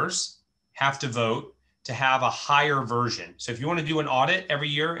members have to vote to have a higher version. So if you want to do an audit every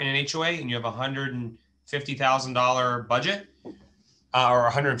year in an HOA and you have a $150,000 budget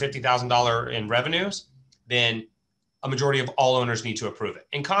or $150,000 in revenues, then a majority of all owners need to approve it.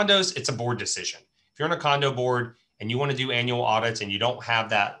 In condos, it's a board decision. If you're on a condo board and you want to do annual audits and you don't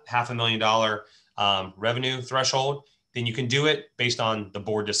have that $500,000 revenue threshold, then you can do it based on the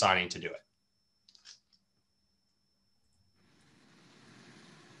board deciding to do it.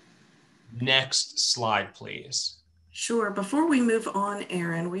 Next slide, please. Sure. Before we move on,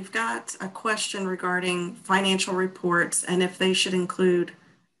 Aaron, we've got a question regarding financial reports and if they should include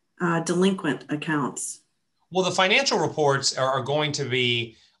delinquent accounts. Well, the financial reports are going to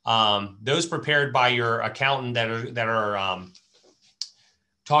be those prepared by your accountant that are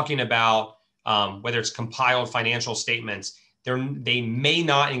talking about whether it's compiled financial statements. They may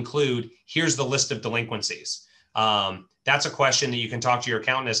not include, here's the list of delinquencies. That's a question that you can talk to your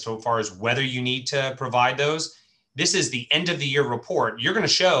accountant as far as whether you need to provide those. This is the end of the year report. You're going to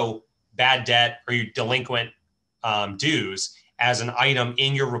show bad debt or your delinquent dues as an item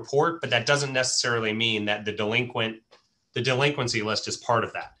in your report, but that doesn't necessarily mean that the delinquency list is part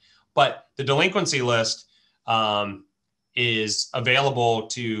of that. But the delinquency list is available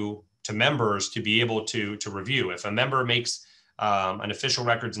to members to be able to review. If a member makes an official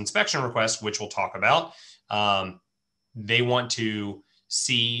records inspection request, which we'll talk about, they want to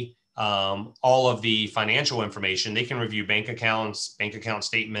see all of the financial information. They can review bank accounts, bank account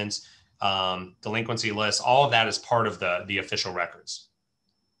statements, delinquency lists. All of that is part of the official records.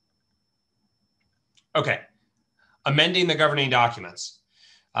 Okay, amending the governing documents.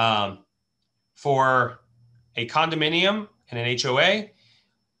 For a condominium and an HOA,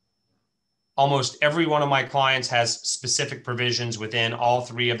 almost every one of my clients has specific provisions within all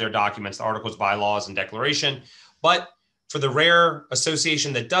three of their documents, the articles, bylaws, and declaration. But for the rare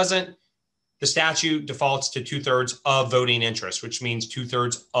association that doesn't, the statute defaults to 2/3 of voting interest, which means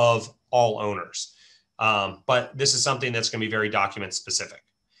 2/3 of all owners. But this is something that's going to be very document specific.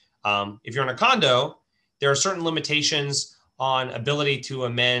 If you're in a condo, there are certain limitations on ability to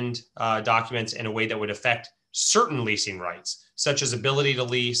amend documents in a way that would affect certain leasing rights, such as ability to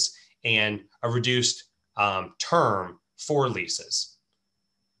lease and a reduced term for leases.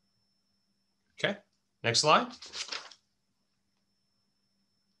 Okay, next slide.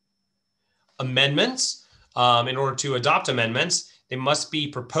 Amendments. In order to adopt amendments, they must be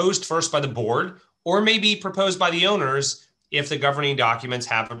proposed first by the board or may be proposed by the owners if the governing documents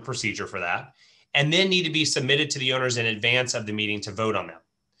have a procedure for that, and then need to be submitted to the owners in advance of the meeting to vote on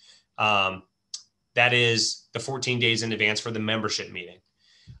them. That is the 14 days in advance for the membership meeting.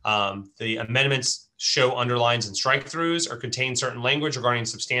 The amendments show underlines and strike-throughs or contain certain language regarding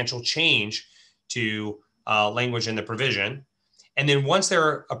substantial change to language in the provision. And then once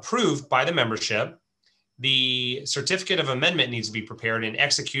they're approved by the membership, the certificate of amendment needs to be prepared and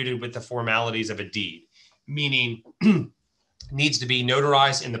executed with the formalities of a deed, meaning needs to be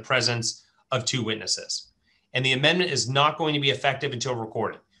notarized in the presence of 2 witnesses. And the amendment is not going to be effective until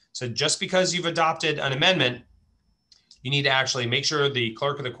recorded. So just because you've adopted an amendment, you need to actually make sure the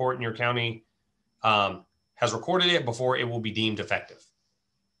clerk of the court in your county has recorded it before it will be deemed effective.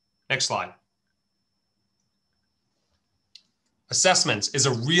 Next slide. Assessments is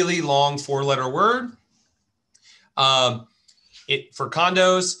a really long 4-letter word. For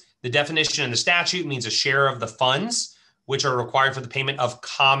condos, the definition in the statute means a share of the funds which are required for the payment of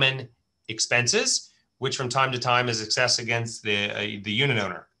common expenses, which from time to time is assessed against the unit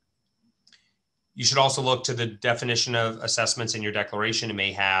owner. You should also look to the definition of assessments in your declaration. It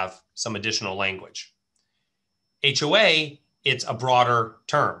may have some additional language. HOA, it's a broader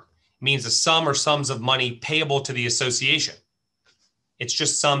term. It means a sum or sums of money payable to the association. It's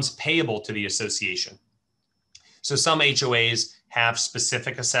just sums payable to the association. So some HOAs have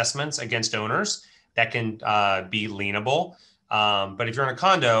specific assessments against owners that can be lienable. But if you're in a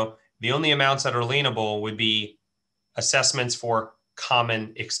condo, the only amounts that are lienable would be assessments for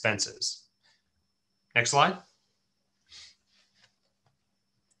common expenses. Next slide.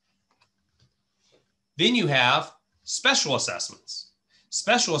 Then you have special assessments.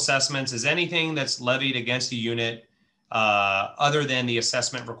 Special assessments is anything that's levied against a unit other than the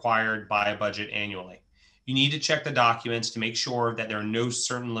assessment required by a budget annually. You need to check the documents to make sure that there are no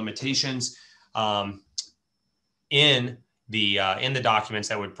certain limitations in the documents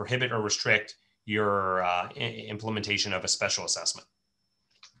that would prohibit or restrict your implementation of a special assessment.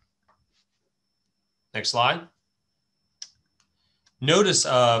 Next slide. Notice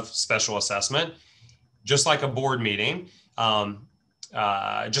of special assessment, just like a board meeting,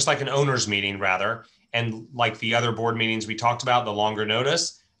 just like an owner's meeting rather, and like the other board meetings we talked about, the longer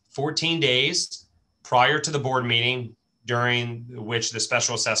notice, 14 days prior to the board meeting during which the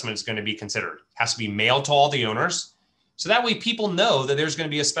special assessment is going to be considered. It has to be mailed to all the owners. So that way people know that there's going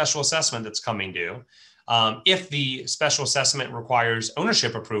to be a special assessment that's coming due. If the special assessment requires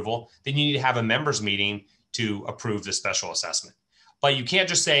ownership approval, then you need to have a members meeting to approve the special assessment. But you can't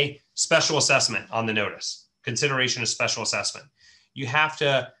just say special assessment on the notice, consideration of special assessment. You have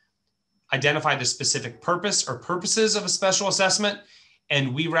to identify the specific purpose or purposes of a special assessment.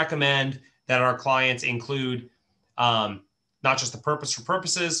 And we recommend that our clients include not just the purpose or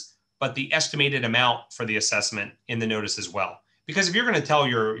purposes, but the estimated amount for the assessment in the notice as well. Because if you're going to tell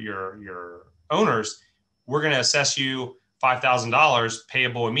your owners, we're going to assess you $5,000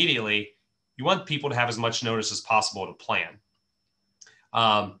 payable immediately, you want people to have as much notice as possible to plan.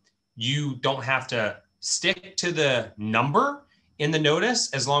 You don't have to stick to the number in the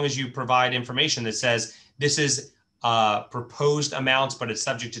notice as long as you provide information that says this is proposed amounts, but it's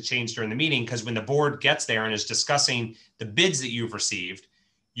subject to change during the meeting, because when the board gets there and is discussing the bids that you've received,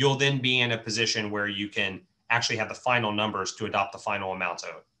 you'll then be in a position where you can actually have the final numbers to adopt the final amounts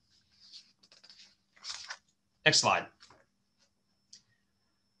owed. Next slide.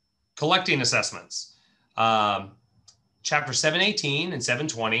 Collecting assessments. Chapter 718 and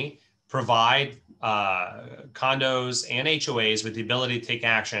 720 provide condos and HOAs with the ability to take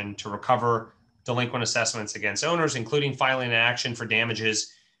action to recover delinquent assessments against owners, including filing an action for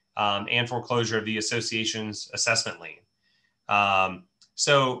damages and foreclosure of the association's assessment lien.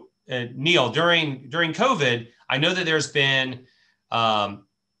 Neil, during COVID, I know that there's been some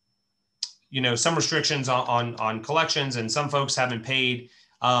restrictions on collections, and some folks haven't paid.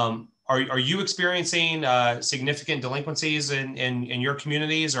 Are you experiencing significant delinquencies in your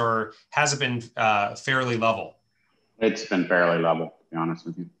communities, or has it been fairly level? It's been fairly level, to be honest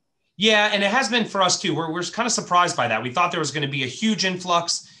with you. Yeah, and it has been for us too. We're kind of surprised by that. We thought there was going to be a huge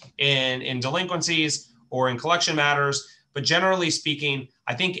influx in delinquencies or in collection matters, but generally speaking,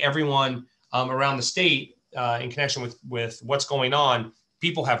 I think everyone around the state, in connection with what's going on,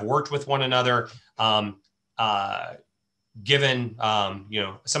 people have worked with one another, given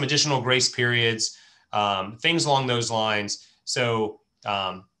some additional grace periods, things along those lines. So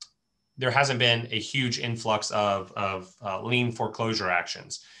there hasn't been a huge influx of lien foreclosure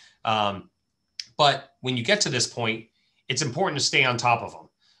actions. But when you get to this point, it's important to stay on top of them.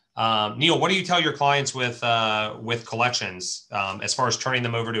 Neil, what do you tell your clients with collections as far as turning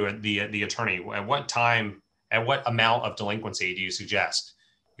them over to the attorney? At what time, at what amount of delinquency do you suggest?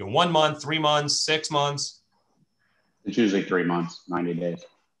 1 month, 3 months, 6 months? It's usually 3 months, 90 days.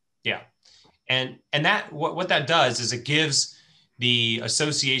 Yeah. And that what that does is it gives the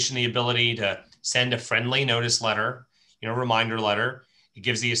association the ability to send a friendly notice letter, reminder letter. It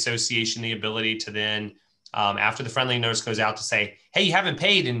gives the association the ability to then, after the friendly notice goes out, to say, hey, you haven't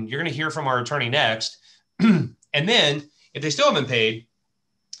paid and you're going to hear from our attorney next. And then if they still haven't paid,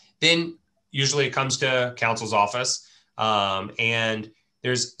 then usually it comes to counsel's office. and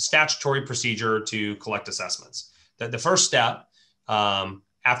there's statutory procedure to collect assessments. The first step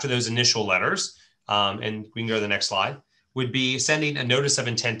after those initial letters, and we can go to the next slide, would be sending a notice of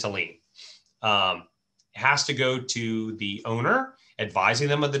intent to lien. It has to go to the owner, advising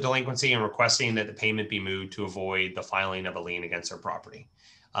them of the delinquency and requesting that the payment be moved to avoid the filing of a lien against their property.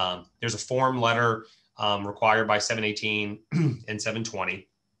 There's a form letter required by 718 and 720.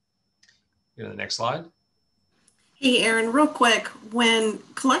 Go to the next slide. Hey, Aaron, real quick, when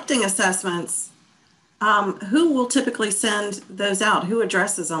collecting assessments, who will typically send those out? Who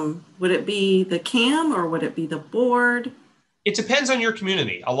addresses them? Would it be the CAM or would it be the board? It depends on your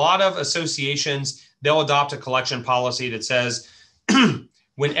community. A lot of associations, they'll adopt a collection policy that says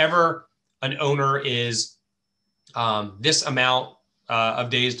whenever an owner is this amount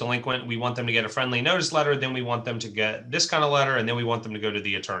of days delinquent, we want them to get a friendly notice letter, then we want them to get this kind of letter, and then we want them to go to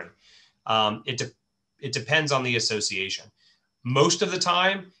the attorney. It depends on the association. Most of the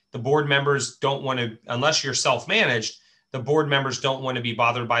time, the board members don't want to, unless you're self-managed, the board members don't want to be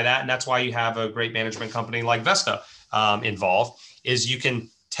bothered by that. And that's why you have a great management company like Vesta involved, is you can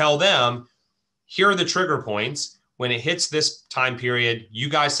tell them, here are the trigger points. When it hits this time period, you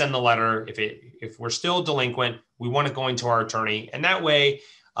guys send the letter. If we're still delinquent, we want it going to our attorney. And that way,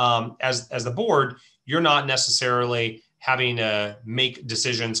 as the board, you're not necessarily having to make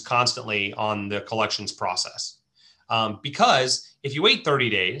decisions constantly on the collections process. Because if you wait 30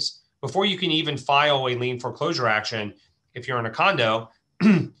 days before you can even file a lien foreclosure action, if you're in a condo,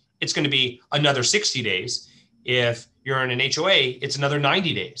 it's going to be another 60 days. If you're in an HOA, it's another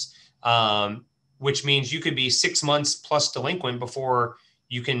 90 days, which means you could be 6 months plus delinquent before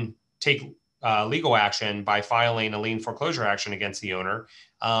you can take legal action by filing a lien foreclosure action against the owner.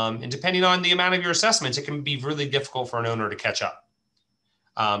 And depending on the amount of your assessments, it can be really difficult for an owner to catch up.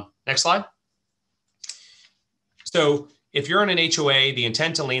 Next slide. So if you're in an HOA, the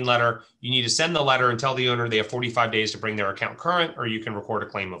intent to lien letter, you need to send the letter and tell the owner they have 45 days to bring their account current, or you can record a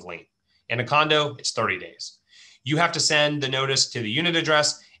claim of lien. In a condo, it's 30 days. You have to send the notice to the unit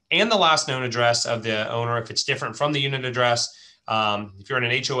address and the last known address of the owner if it's different from the unit address. If you're in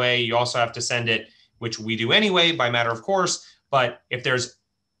an HOA, you also have to send it, which we do anyway by matter of course. But if there's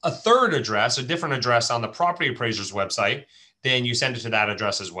a third address, a different address on the property appraiser's website, then you send it to that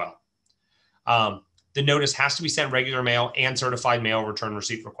address as well. The notice has to be sent regular mail and certified mail return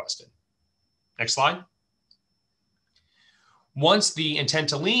receipt requested. Next slide. Once the intent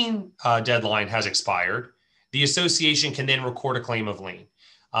to lien deadline has expired, the association can then record a claim of lien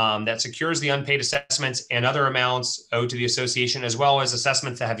that secures the unpaid assessments and other amounts owed to the association, as well as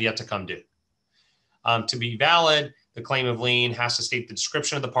assessments that have yet to come due. To be valid, the claim of lien has to state the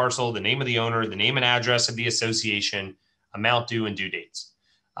description of the parcel, the name of the owner, the name and address of the association, amount due, and due dates.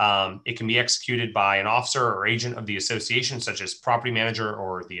 It can be executed by an officer or agent of the association, such as property manager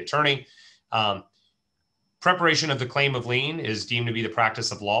or the attorney. Preparation of the claim of lien is deemed to be the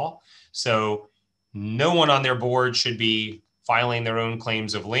practice of law. So no one on their board should be filing their own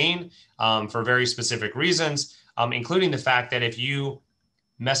claims of lien for very specific reasons, including the fact that if you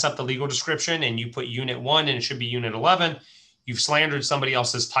mess up the legal description and you put unit 1 and it should be unit 11, you've slandered somebody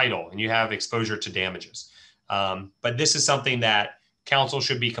else's title and you have exposure to damages. But this is something that council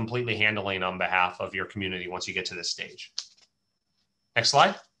should be completely handling on behalf of your community once you get to this stage. Next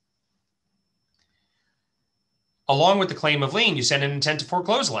slide. Along with the claim of lien, you send an intent to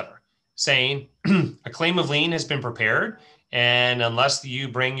foreclose letter saying a claim of lien has been prepared, and unless you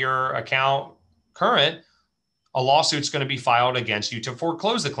bring your account current, a lawsuit's going to be filed against you to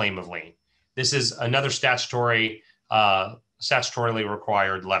foreclose the claim of lien. This is another statutorily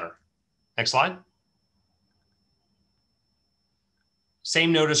required letter. Next slide.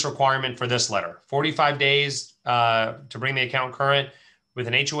 Same notice requirement for this letter. 45 days to bring the account current. With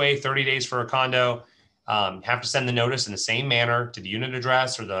an HOA, 30 days for a condo. You have to send the notice in the same manner to the unit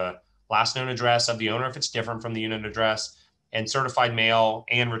address or the last known address of the owner if it's different from the unit address, and certified mail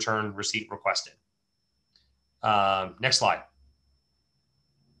and return receipt requested. Next slide.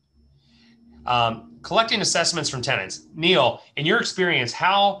 Collecting assessments from tenants. Neil, in your experience,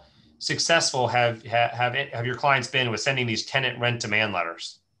 how successful have your clients been with sending these tenant rent demand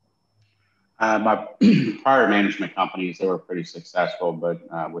letters? My prior management companies, they were pretty successful, but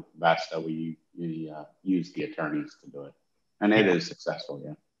with Vesta, we use the attorneys to do it. And it is successful,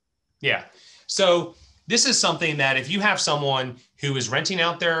 yeah. Yeah. So this is something that if you have someone who is renting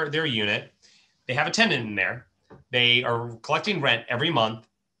out their unit, they have a tenant in there, they are collecting rent every month,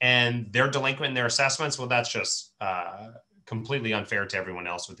 and they're delinquent in their assessments, well, that's just completely unfair to everyone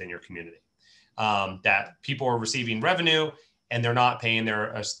else within your community. That people are receiving revenue and they're not paying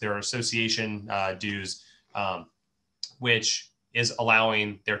their association dues. which is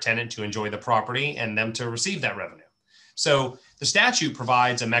allowing their tenant to enjoy the property and them to receive that revenue. So the statute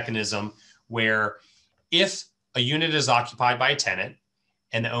provides a mechanism where if a unit is occupied by a tenant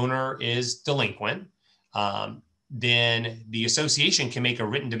and the owner is delinquent, then the association can make a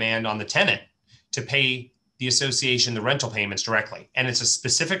written demand on the tenant to pay the association the rental payments directly. And it's a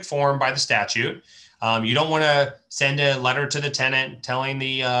specific form by the statute. You don't want to send a letter to the tenant telling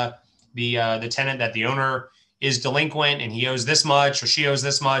the tenant that the owner is delinquent and he owes this much or she owes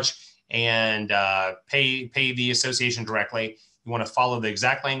this much, and pay the association directly. You want to follow the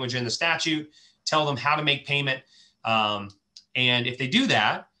exact language in the statute, tell them how to make payment. And if they do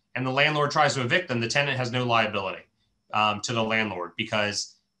that and the landlord tries to evict them, the tenant has no liability to the landlord,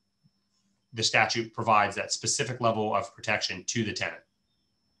 because the statute provides that specific level of protection to the tenant.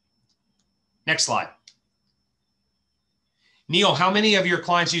 Next slide. Neil, how many of your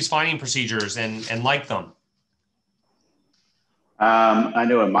clients use finding procedures and like them? I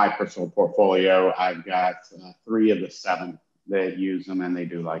know in my personal portfolio, I've got 3 of the 7 that use them, and they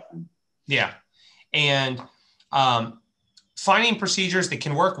do like them. Yeah. And finding procedures that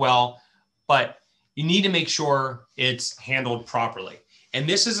can work well, but you need to make sure it's handled properly. And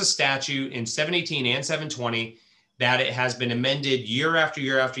this is a statute in 718 and 720 that it has been amended year after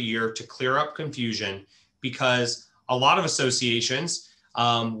year after year to clear up confusion, because a lot of associations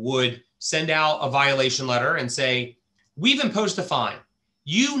would send out a violation letter and say, we've imposed a fine.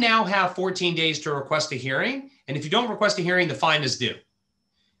 You now have 14 days to request a hearing. And if you don't request a hearing, the fine is due.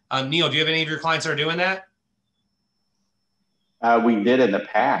 Neil, do you have any of your clients that are doing that? We did in the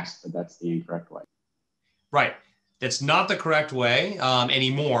past, but that's the incorrect way. Right. That's not the correct way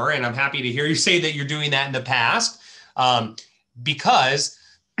anymore. And I'm happy to hear you say that you're doing that in the past, because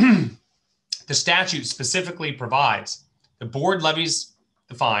the statute specifically provides the board levies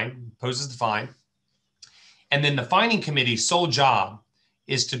the fine, imposes the fine, and then the fining committee's sole job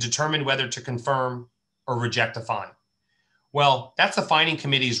is to determine whether to confirm or reject a fine. Well, that's the fining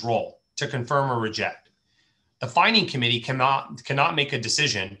committee's role, to confirm or reject. The fining committee cannot make a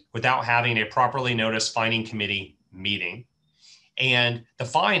decision without having a properly noticed fining committee meeting. And the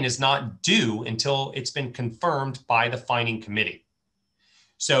fine is not due until it's been confirmed by the fining committee.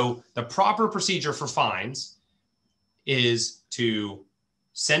 So the proper procedure for fines is to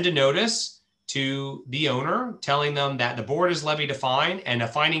send a notice to the owner telling them that the board has levied a fine and a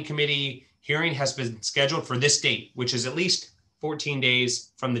fining committee hearing has been scheduled for this date, which is at least 14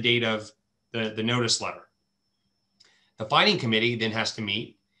 days from the date of the notice letter. The fining committee then has to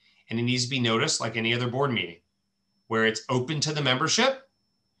meet, and it needs to be noticed like any other board meeting, where it's open to the membership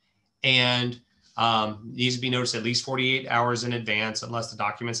and needs to be noticed at least 48 hours in advance, unless the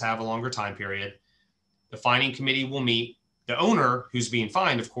documents have a longer time period. The fining committee will meet. The owner who's being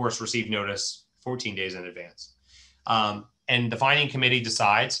fined, of course, received notice 14 days in advance. And the fining committee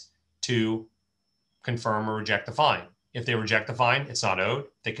decides to confirm or reject the fine. If they reject the fine, it's not owed.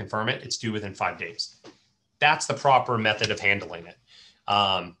 They confirm it, it's due within 5 days. That's the proper method of handling it.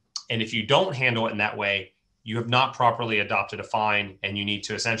 And if you don't handle it in that way, you have not properly adopted a fine, and you need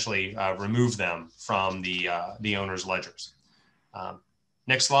to essentially remove them from the owner's ledgers.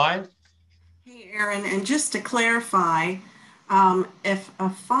 Next slide. Hey, Aaron, and just to clarify, if a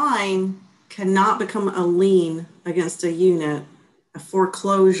fine cannot become a lien against a unit, a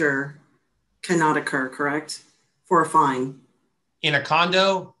foreclosure cannot occur, correct? For a fine. In a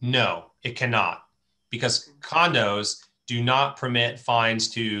condo, no, it cannot, because condos do not permit fines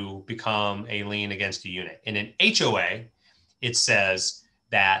to become a lien against a unit. In an HOA, it says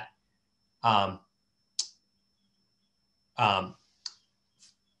that fines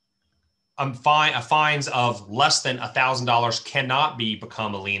of less than $1,000 cannot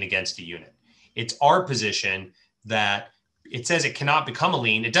become a lien against a unit. It's our position that it says it cannot become a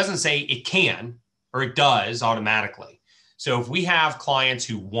lien. It doesn't say it can or it does automatically. So if we have clients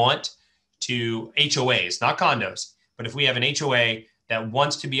who want to, HOAs, not condos, but if we have an HOA that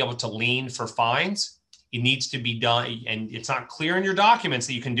wants to be able to lien for fines, it needs to be done, and it's not clear in your documents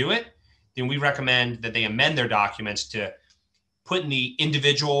that you can do it, then we recommend that they amend their documents to put in the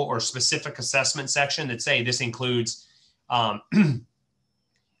individual or specific assessment section that say this includes an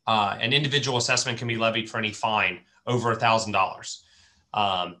individual assessment can be levied for any fine over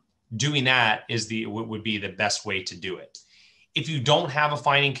 $1,000. Doing that would be the best way to do it. If you don't have a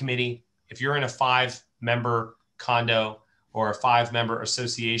fining committee, if you're in a 5-member condo or a 5-member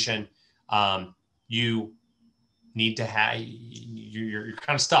association, you need to have, you're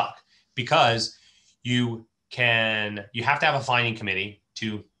kind of stuck, because you have to have a fining committee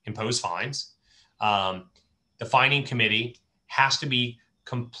to impose fines. The fining committee has to be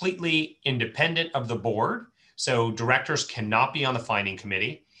completely independent of the board. So directors cannot be on the finding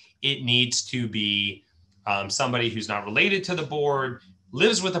committee. It needs to be somebody who's not related to the board,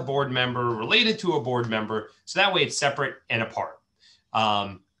 lives with a board member, related to a board member. So that way it's separate and apart.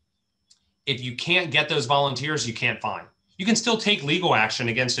 If you can't get those volunteers, you can't fine. You can still take legal action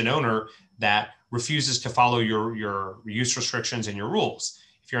against an owner that refuses to follow your use restrictions and your rules.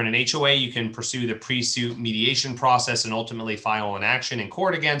 If you're in an HOA, you can pursue the pre-suit mediation process and ultimately file an action in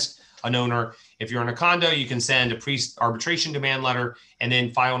court against an owner. If you're in a condo, you can send a pre-arbitration demand letter and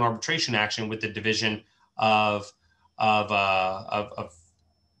then file an arbitration action with the division of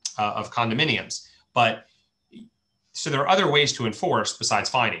condominiums. But so there are other ways to enforce besides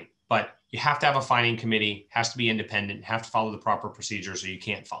fining, but you have to have a fining committee, has to be independent, have to follow the proper procedures, or you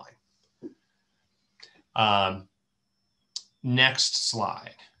can't fine. Next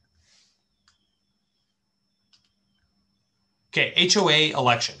slide. Okay, HOA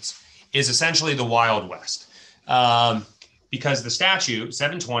elections is essentially the Wild West because the statute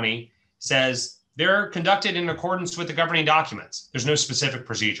 720 says they're conducted in accordance with the governing documents. There's no specific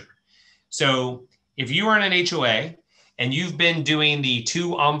procedure. So if you are in an HOA and you've been doing the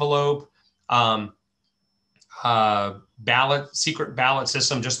 2-envelope secret ballot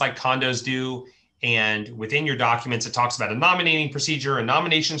system, just like condos do, and within your documents, it talks about a nominating procedure and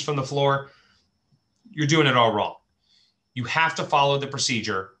nominations from the floor, you're doing it all wrong. You have to follow the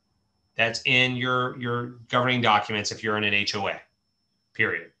procedure that's in your governing documents if you're in an HOA,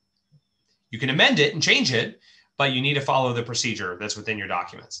 period. You can amend it and change it, but you need to follow the procedure that's within your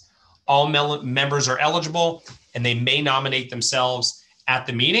documents. All members are eligible and they may nominate themselves at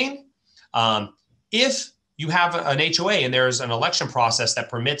the meeting. If you have an HOA and there's an election process that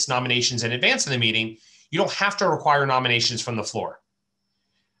permits nominations in advance of the meeting, you don't have to require nominations from the floor.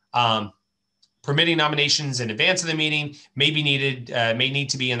 Permitting nominations in advance of the meeting may need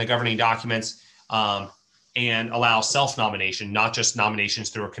to be in the governing documents and allow self-nomination, not just nominations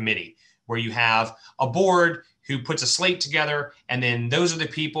through a committee, where you have a board who puts a slate together, and then those are the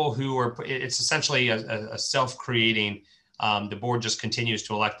people who are, it's essentially a self-creating, the board just continues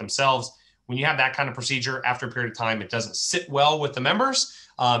to elect themselves. When you have that kind of procedure, after a period of time, it doesn't sit well with the members,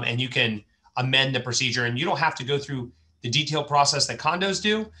 and you can amend the procedure, and you don't have to go through the detailed process that condos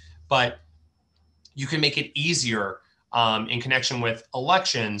do, but you can make it easier in connection with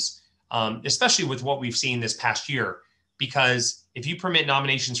elections, especially with what we've seen this past year, because if you permit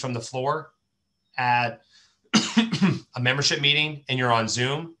nominations from the floor at a membership meeting and you're on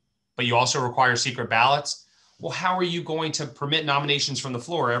Zoom, but you also require secret ballots, well, how are you going to permit nominations from the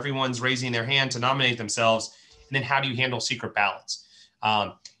floor? Everyone's raising their hand to nominate themselves. And then how do you handle secret ballots?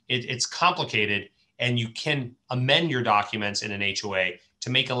 It's complicated, and you can amend your documents in an HOA to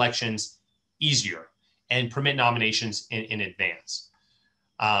make elections easier and permit nominations in advance.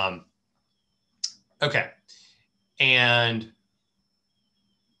 Okay. And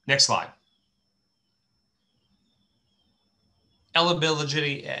next slide.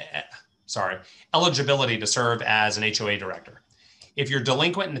 Eligibility to serve as an HOA director. If you're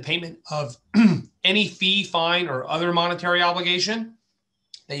delinquent in the payment of any fee, fine, or other monetary obligation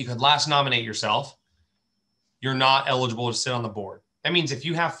that you could last nominate yourself, you're not eligible to sit on the board. That means if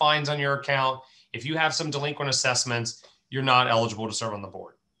you have fines on your account, if you have some delinquent assessments, you're not eligible to serve on the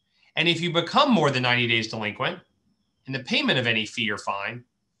board. And if you become more than 90 days delinquent in the payment of any fee or fine,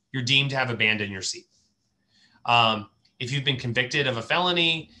 you're deemed to have abandoned your seat. If you've been convicted of a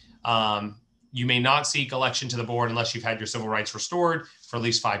felony, you may not seek election to the board unless you've had your civil rights restored for at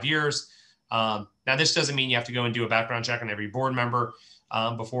least 5 years. Now, this doesn't mean you have to go and do a background check on every board member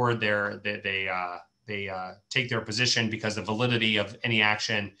before they take their position, because the validity of any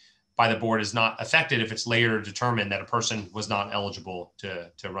action by the board is not affected if it's later determined that a person was not eligible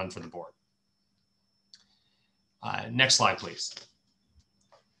to run for the board. Next slide, please.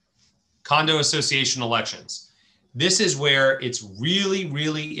 Condo association elections. This is where it's really,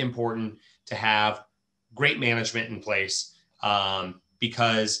 really important to have great management in place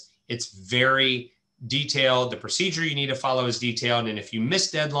because it's very detailed. The procedure you need to follow is detailed. And if you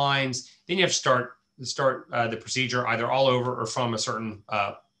miss deadlines, then you have to start the procedure either all over or from a certain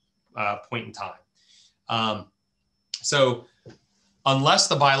point in time. So unless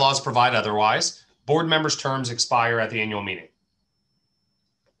the bylaws provide otherwise, board members' terms expire at the annual meeting.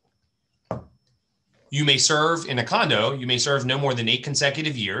 You may serve in a condo, you may serve no more than 8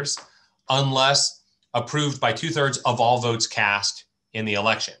 consecutive years unless approved by 2/3 of all votes cast in the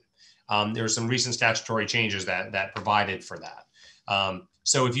election. There are some recent statutory changes that provided for that.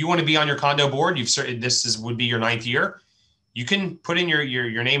 So if you want to be on your condo board, would be your 9th year, you can put in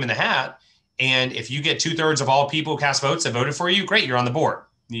your name in the hat. And if you get 2/3 of all people who cast votes that voted for you, great, you're on the board.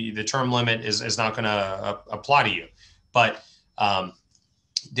 the term limit is not going to apply to you. But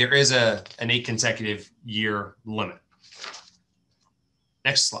there is an 8 consecutive year limit.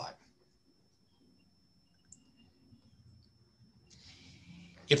 Next slide.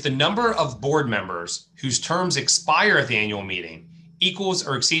 If the number of board members whose terms expire at the annual meeting equals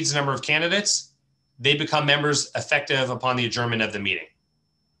or exceeds the number of candidates, they become members effective upon the adjournment of the meeting.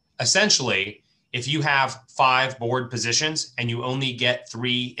 Essentially, if you have 5 board positions and you only get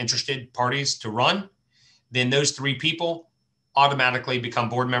 3 interested parties to run, then those 3 people automatically become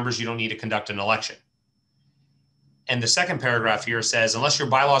board members. You don't need to conduct an election. And the second paragraph here says, unless your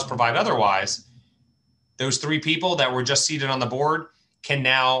bylaws provide otherwise, those 3 people that were just seated on the board can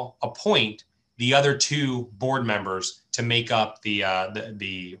now appoint the other 2 board members to make up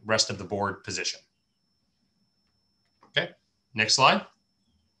the rest of the board position. Okay, next slide.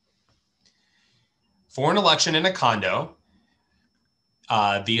 For an election in a condo,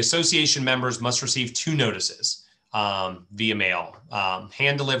 the association members must receive 2 notices via mail,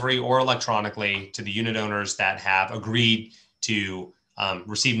 hand delivery or electronically to the unit owners that have agreed to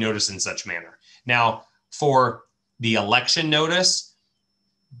receive notice in such manner. Now, for the election notice,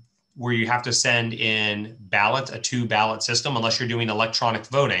 where you have to send in ballots, a 2-ballot system, unless you're doing electronic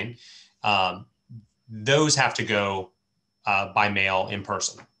voting, those have to go by mail in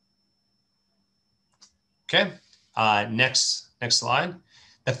person. Okay, next slide.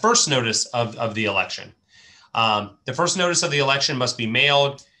 The first notice of the election. The first notice of the election must be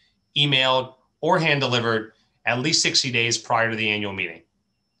mailed, emailed, or hand delivered at least 60 days prior to the annual meeting.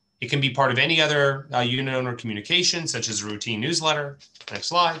 It can be part of any other unit owner communication, such as a routine newsletter. Next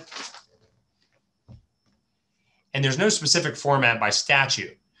slide. And there's no specific format by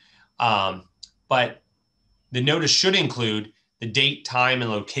statute, but the notice should include the date, time, and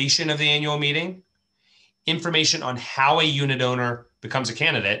location of the annual meeting, information on how a unit owner becomes a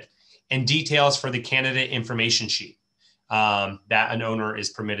candidate, and details for the candidate information sheet that an owner is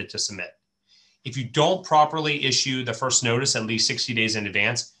permitted to submit. If you don't properly issue the first notice at least 60 days in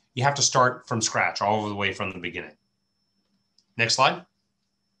advance, you have to start from scratch all the way from the beginning. Next slide.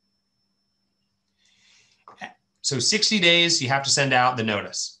 So 60 days, you have to send out the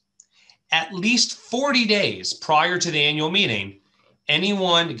notice. At least 40 days prior to the annual meeting,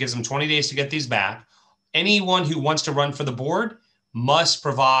 anyone, it gives them 20 days to get these back, anyone who wants to run for the board must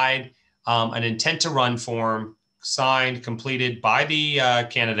provide an intent to run form signed, completed by the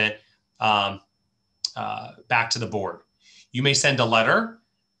candidate back to the board. You may send a letter.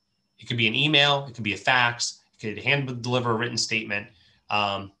 It could be an email. It could be a fax. You could hand deliver a written statement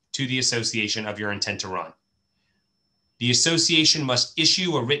to the association of your intent to run. The association must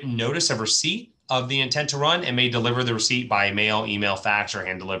issue a written notice of receipt of the intent to run and may deliver the receipt by mail, email, fax, or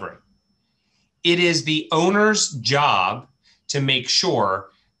hand delivery. It is the owner's job to make sure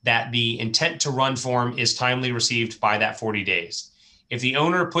that the intent to run form is timely received by that 40 days. If the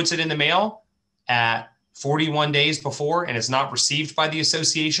owner puts it in the mail at 41 days before and it's not received by the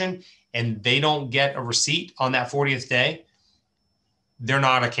association and they don't get a receipt on that 40th day, they're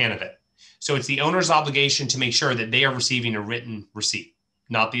not a candidate. So it's the owner's obligation to make sure that they are receiving a written receipt,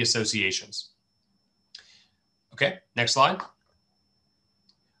 not the association's. Okay, next slide.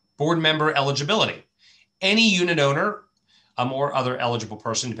 Board member eligibility. Any unit owner or other eligible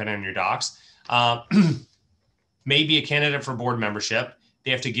person, depending on your docs, may be a candidate for board membership. They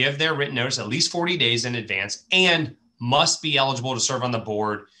have to give their written notice at least 40 days in advance and must be eligible to serve on the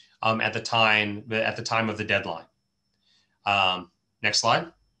board at the time of the deadline. Next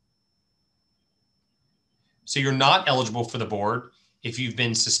slide. So you're not eligible for the board if you've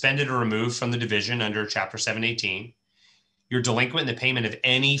been suspended or removed from the division under Chapter 718. You're delinquent in the payment of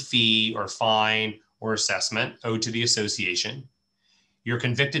any fee or fine or assessment owed to the association. You're a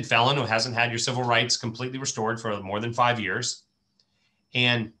convicted felon who hasn't had your civil rights completely restored for more than 5 years.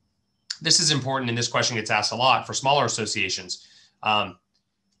 And this is important, and this question gets asked a lot for smaller associations.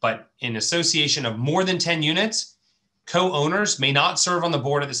 But in association of more than 10 units, co-owners may not serve on the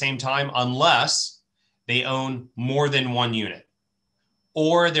board at the same time unless they own more than 1 unit,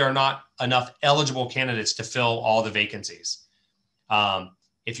 or there are not enough eligible candidates to fill all the vacancies.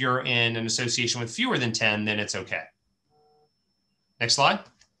 If you're in an association with fewer than 10, then it's okay. Next slide.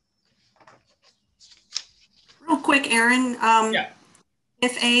 Real quick, Aaron. Yeah.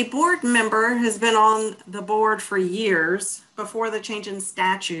 If a board member has been on the board for years before the change in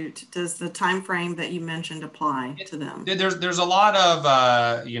statute, does the time frame that you mentioned apply to them? There's a lot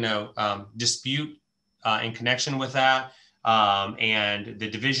of dispute in connection with that, and the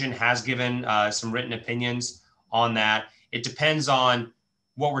division has given some written opinions on that. It depends on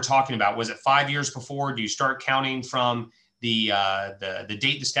what we're talking about. Was it 5 years before? Do you start counting from the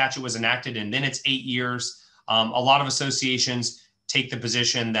date the statute was enacted, and then it's 8 years. A lot of associations take the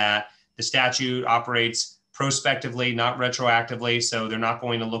position that the statute operates prospectively, not retroactively, so they're not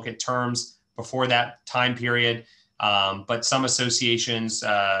going to look at terms before that time period. But some associations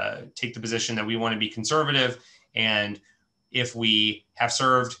take the position that we want to be conservative, and if we have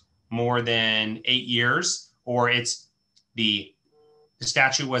served more than 8 years, or it's the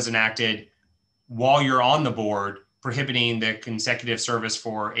statute was enacted while you're on the board, prohibiting the consecutive service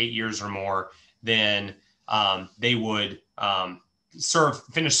for 8 years or more, then they would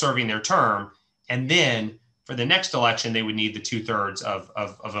finish serving their term, and then for the next election they would need the 2/3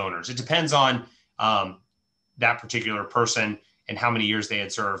 of owners. It depends on that particular person and how many years they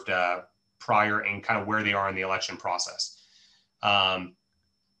had served prior, and kind of where they are in the election process. And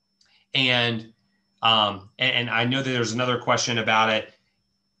I know that there's another question about it.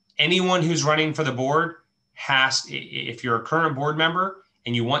 Anyone who's running for the board has, if you're a current board member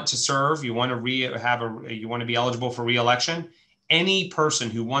and you want to serve, you want to be eligible for re-election, any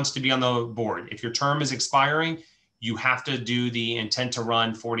person who wants to be on the board, if your term is expiring, you have to do the intent to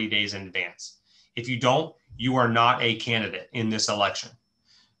run 40 days in advance. If you don't, you are not a candidate in this election.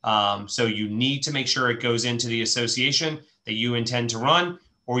 So you need to make sure it goes into the association that you intend to run,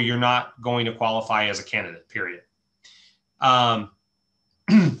 or you're not going to qualify as a candidate, period.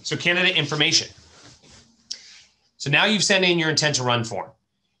 So candidate information. So now you've sent in your intent to run form.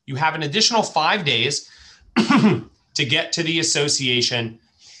 You have an additional 5 days to get to the association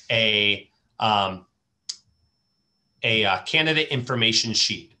a candidate information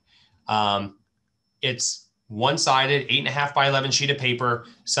sheet. It's one-sided, 8.5 by 11 sheet of paper.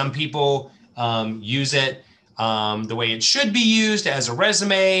 Some people use it the way it should be used, as a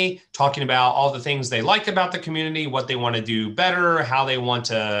resume, talking about all the things they like about the community, what they want to do better, how they want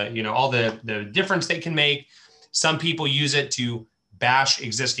to, all the difference they can make. Some people use it to bash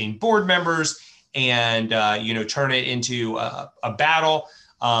existing board members and, turn it into a battle.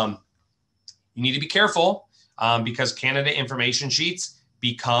 You need to be careful because candidate information sheets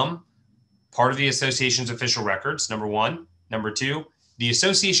become part of the association's official records, number one. Number two, the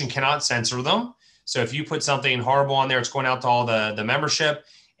association cannot censor them. So if you put something horrible on there, it's going out to all the membership.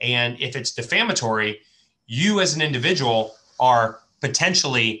 And if it's defamatory, you as an individual are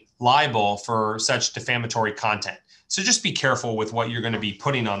potentially liable for such defamatory content. So just be careful with what you're going to be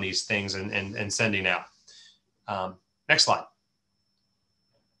putting on these things and sending out. Next slide.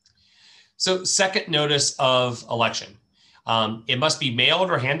 So second notice of election. It must be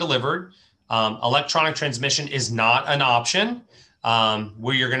mailed or hand delivered. Electronic transmission is not an option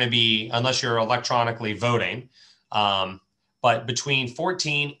where you're going to be, unless you're electronically voting, but between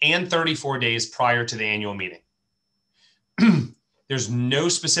 14 and 34 days prior to the annual meeting. There's no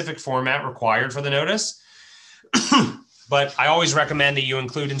specific format required for the notice, but I always recommend that you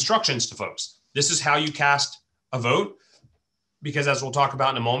include instructions to folks. This is how you cast a vote, because as we'll talk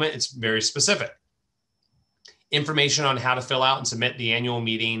about in a moment, it's very specific. Information on how to fill out and submit the annual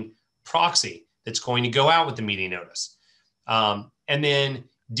meeting proxy that's going to go out with the meeting notice. And then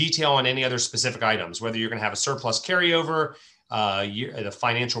detail on any other specific items, whether you're going to have a surplus carryover, the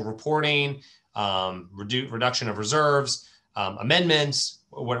financial reporting, reduction of reserves, amendments,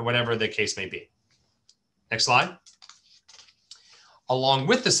 whatever the case may be. Next slide. Along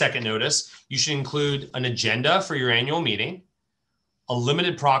with the second notice, you should include an agenda for your annual meeting, a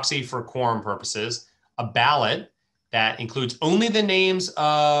limited proxy for quorum purposes, a ballot that includes only the names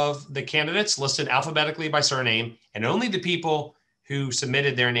of the candidates listed alphabetically by surname, and only the people who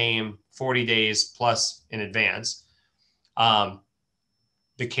submitted their name 40 days plus in advance,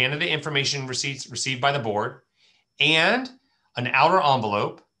 the candidate information receipts received by the board, and an outer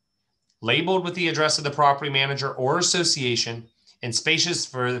envelope labeled with the address of the property manager or association and spaces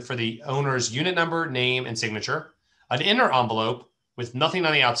for the owner's unit number, name, and signature, an inner envelope with nothing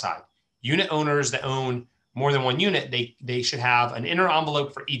on the outside. Unit owners that own more than one unit, they should have an inner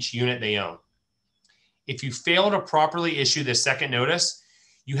envelope for each unit they own. If you fail to properly issue the second notice,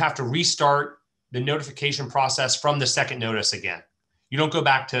 you have to restart the notification process from the second notice again. You don't go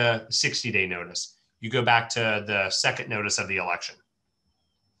back to 60-day notice. You go back to the second notice of the election.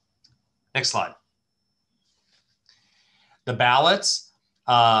 Next slide. The ballots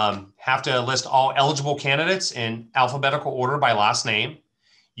have to list all eligible candidates in alphabetical order by last name.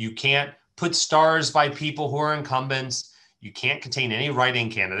 You can't put stars by people who are incumbents. You can't contain any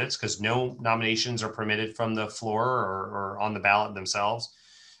write-in candidates because no nominations are permitted from the floor or on the ballot themselves.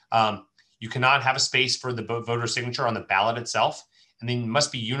 You cannot have a space for the voter signature on the ballot itself, and they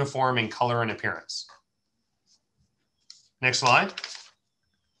must be uniform in color and appearance. Next slide.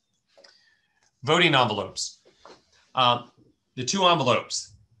 Voting envelopes. The two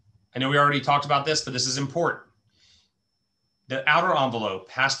envelopes. I know we already talked about this, but this is important. The outer envelope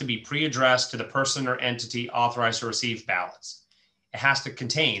has to be pre-addressed to the person or entity authorized to receive ballots. It has to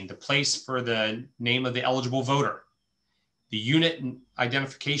contain the place for the name of the eligible voter, the unit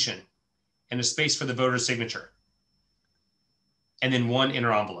identification, and a space for the voter's signature, and then one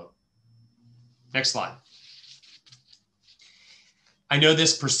inner envelope. Next slide. I know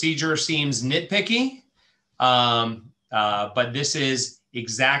this procedure seems nitpicky, but this is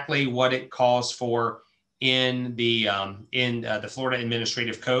exactly what it calls for in the Florida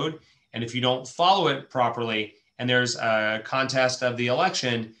Administrative Code. And if you don't follow it properly and there's a contest of the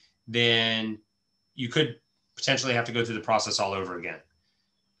election, then you could potentially have to go through the process all over again.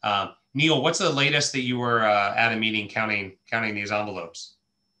 Neil, what's the latest that you were at a meeting counting these envelopes?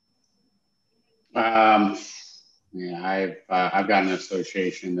 Yeah, I've got an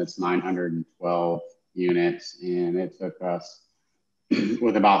association that's 912 units, and it took us,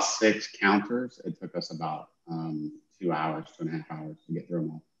 with about 6 counters, it took us about 2 hours, 2.5 hours to get through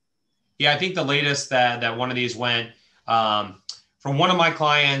them all. Yeah, I think the latest that one of these went from one of my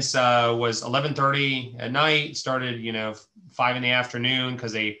clients was 11:30 at night, started 5 in the afternoon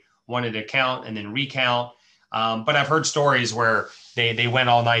because they wanted to count and then recount. But I've heard stories where they went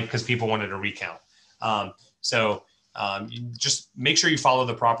all night because people wanted to recount. So just make sure you follow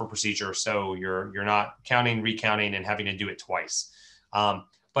the proper procedure so you're not counting, recounting, and having to do it twice.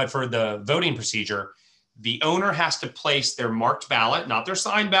 But for the voting procedure, the owner has to place their marked ballot, not their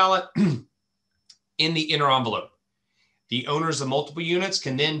signed ballot, in the inner envelope. The owners of multiple units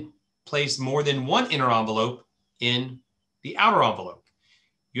can then place more than one inner envelope in the outer envelope.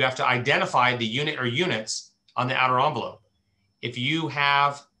 You have to identify the unit or units on the outer envelope. If you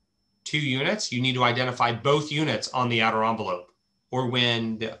have 2 units, you need to identify both units on the outer envelope. Or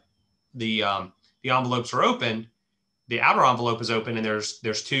when the envelopes are open, the outer envelope is open and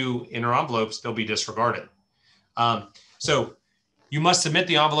there's 2 inner envelopes, they'll be disregarded. So you must submit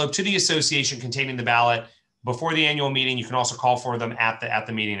the envelope to the association containing the ballot before the annual meeting. You can also call for them at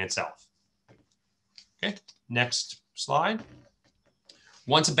the meeting itself. Okay, next slide.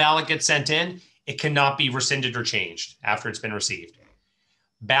 Once a ballot gets sent in, it cannot be rescinded or changed after it's been received.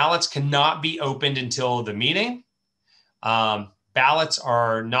 Ballots cannot be opened until the meeting. Ballots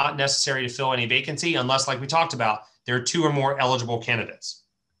are not necessary to fill any vacancy unless, like we talked about, there are 2 or more eligible candidates.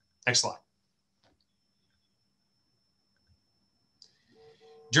 Next slide.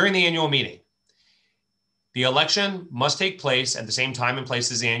 During the annual meeting, the election must take place at the same time and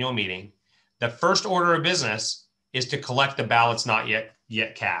place as the annual meeting. The first order of business is to collect the ballots not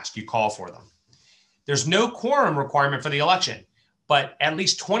yet cast. You call for them. There's no quorum requirement for the election, but at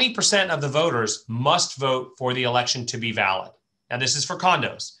least 20% of the voters must vote for the election to be valid. Now, this is for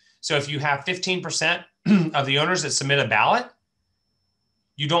condos. So if you have 15% of the owners that submit a ballot,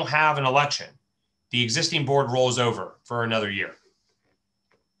 you don't have an election. The existing board rolls over for another year,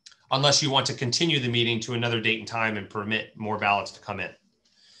 unless you want to continue the meeting to another date and time and permit more ballots to come in.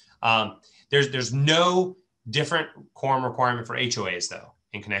 There's no different quorum requirement for HOAs, though,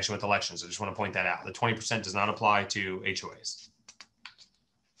 in connection with elections. I just want to point that out. The 20% does not apply to HOAs.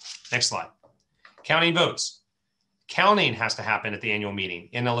 Next slide. Counting votes. Counting has to happen at the annual meeting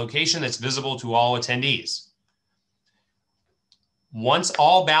in a location that's visible to all attendees. Once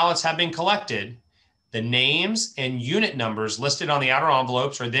all ballots have been collected, the names and unit numbers listed on the outer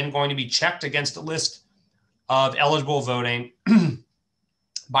envelopes are then going to be checked against a list of eligible voting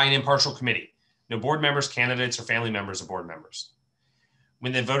by an impartial committee. No board members, candidates, or family members of board members.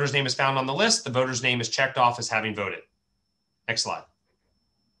 When the voter's name is found on the list, the voter's name is checked off as having voted. Next slide.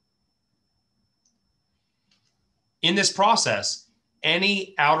 In this process,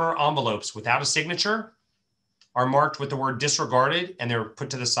 any outer envelopes without a signature are marked with the word disregarded and they're put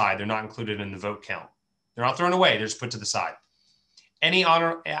to the side. They're not included in the vote count. They're not thrown away, they're just put to the side. Any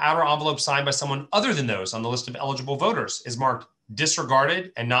outer envelope signed by someone other than those on the list of eligible voters is marked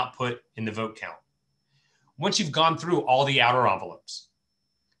disregarded and not put in the vote count. Once you've gone through all the outer envelopes,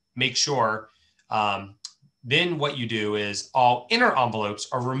 make sure then what you do is all inner envelopes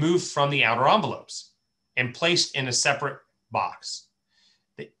are removed from the outer envelopes and placed in a separate box.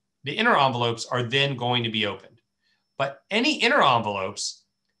 The inner envelopes are then going to be opened. But any inner envelopes,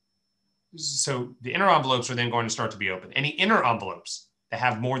 so the inner envelopes are then going to start to be opened. Any inner envelopes that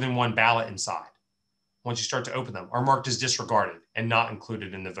have more than one ballot inside, once you start to open them, are marked as disregarded and not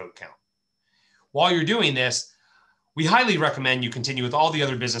included in the vote count. While you're doing this, we highly recommend you continue with all the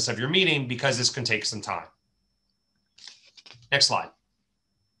other business of your meeting because this can take some time. Next slide.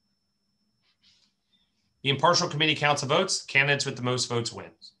 The impartial committee counts the votes. Candidates with the most votes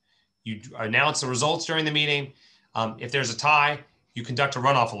wins. You announce the results during the meeting. If there's a tie, you conduct a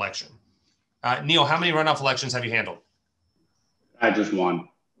runoff election. Neil, how many runoff elections have you handled? I just won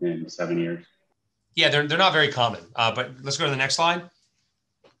in 7 years. Yeah, they're not very common, but let's go to the next slide.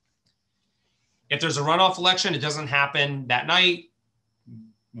 If there's a runoff election, it doesn't happen that night.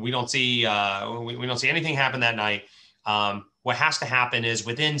 We don't see we don't see anything happen that night. What has to happen is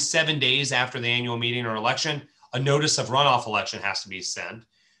within 7 days after the annual meeting or election, a notice of runoff election has to be sent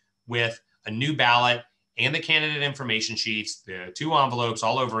with a new ballot and the candidate information sheets, the 2 envelopes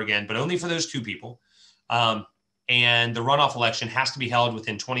all over again, but only for those 2 people. And the runoff election has to be held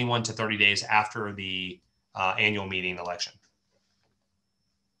within 21 to 30 days after the annual meeting election.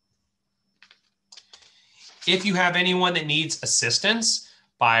 If you have anyone that needs assistance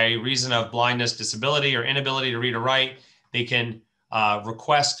by reason of blindness, disability, or inability to read or write, they can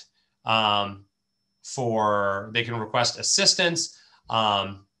request assistance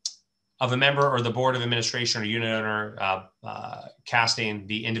of a member or the board of administration or unit owner casting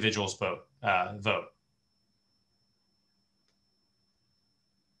the individual's vote.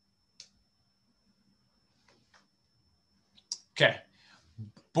 Okay.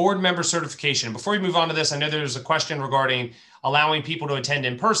 Board member certification. Before we move on to this, I know there's a question regarding allowing people to attend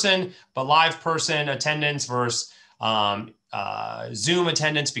in person, but live person attendance versus Zoom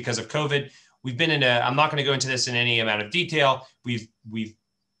attendance because of COVID. We've been in I'm not going to go into this in any amount of detail. We've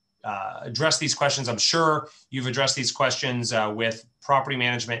addressed these questions. I'm sure you've addressed these questions with property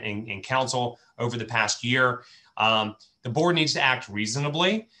management and council over the past year. The board needs to act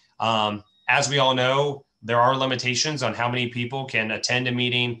reasonably. As we all know, there are limitations on how many people can attend a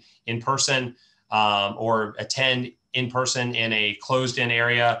meeting in person or attend in person in a closed-in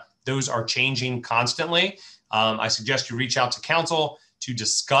area. Those are changing constantly. I suggest you reach out to council to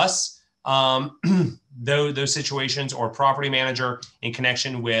discuss those situations or property manager in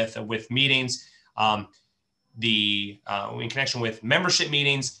connection with meetings. In connection with membership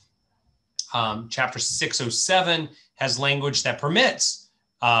meetings, Chapter 607 has language that permits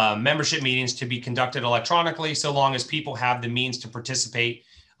membership meetings to be conducted electronically, so long as people have the means to participate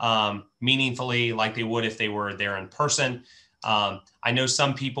meaningfully like they would if they were there in person. I know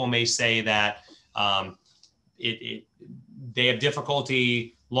some people may say that they have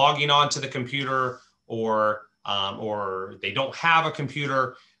difficulty logging onto the computer or they don't have a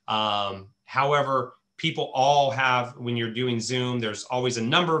computer. However, people all have, when you're doing Zoom, there's always a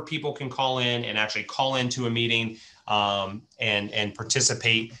number of people can call in and actually call into a meeting and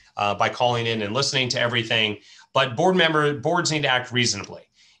participate by calling in and listening to everything. But boards need to act reasonably.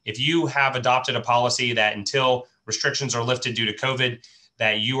 If you have adopted a policy that until restrictions are lifted due to COVID,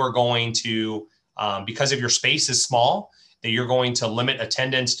 that you are going to, because of your space is small, that you're going to limit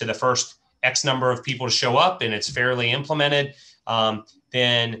attendance to the first X number of people to show up and it's fairly implemented,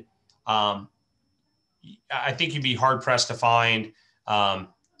 then I think you'd be hard pressed to find a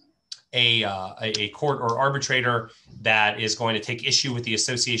court or arbitrator that is going to take issue with the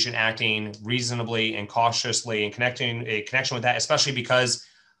association acting reasonably and cautiously in connection with that, especially because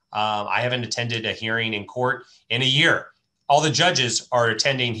I haven't attended a hearing in court in a year. All the judges are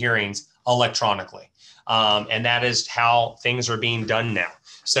attending hearings electronically. And that is how things are being done now.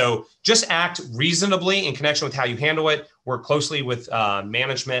 So just act reasonably in connection with how you handle it. Work closely with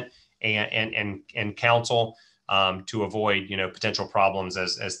management and council to avoid potential problems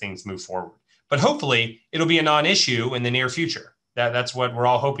as things move forward. But hopefully it'll be a non-issue in the near future. That's what we're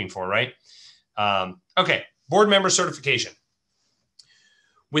all hoping for, right? Okay, board member certification.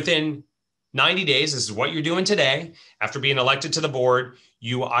 Within 90 days, this is what you're doing today. After being elected to the board,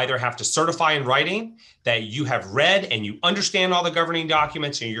 you either have to certify in writing that you have read and you understand all the governing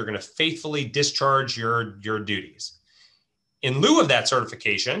documents and you're going to faithfully discharge your duties. In lieu of that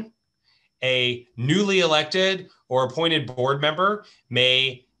certification, a newly elected or appointed board member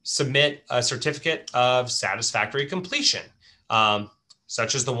may submit a certificate of satisfactory completion,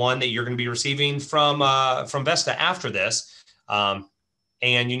 such as the one that you're going to be receiving from Vesta after this.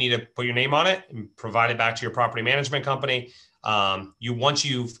 And you need to put your name on it and provide it back to your property management company. Once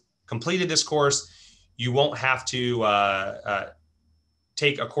you've completed this course, you won't have to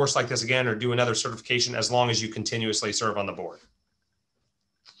take a course like this again or do another certification as long as you continuously serve on the board.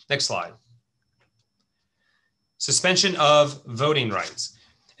 Next slide. Suspension of voting rights.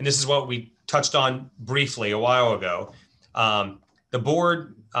 And this is what we touched on briefly a while ago. The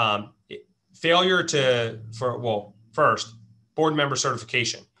board first, board member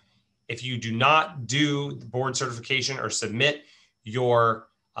certification. If you do not do the board certification or submit your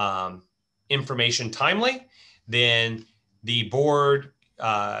information timely, then the board,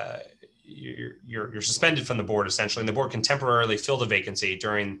 you're suspended from the board essentially, and the board can temporarily fill the vacancy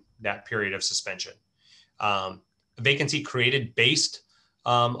during that period of suspension. a vacancy created based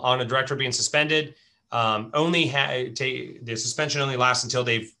on a director being suspended, the suspension only lasts until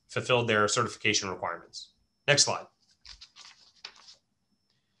they've fulfilled their certification requirements. Next slide.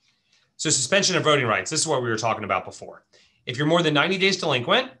 So suspension of voting rights. This is what we were talking about before. If you're more than 90 days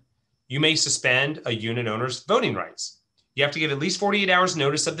delinquent, you may suspend a unit owner's voting rights. You have to give at least 48 hours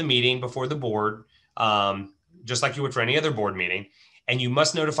notice of the meeting before the board, just like you would for any other board meeting. And you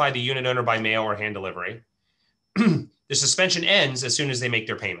must notify the unit owner by mail or hand delivery. The suspension ends as soon as they make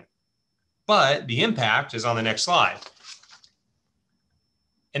their payment. But the impact is on the next slide.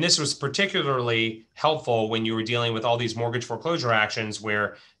 And this was particularly helpful when you were dealing with all these mortgage foreclosure actions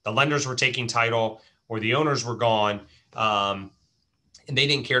where the lenders were taking title or the owners were gone and they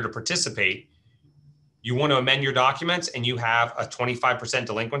didn't care to participate. You want to amend your documents and you have a 25%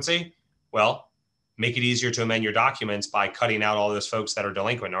 delinquency. Well, make it easier to amend your documents by cutting out all those folks that are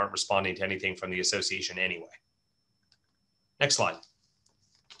delinquent and aren't responding to anything from the association anyway. Next slide.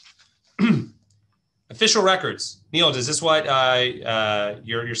 Official records. Neil, does this what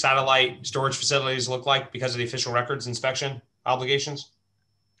your satellite storage facilities look like because of the official records inspection obligations?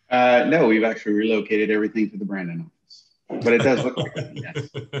 No, we've actually relocated everything to the Brandon office, but it does look like that,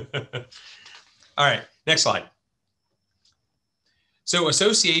 yes. All right, next slide. So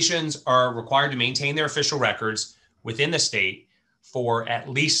associations are required to maintain their official records within the state for at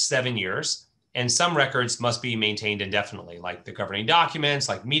least 7 years, and some records must be maintained indefinitely, like the governing documents,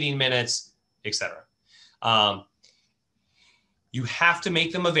 like meeting minutes, etc. You have to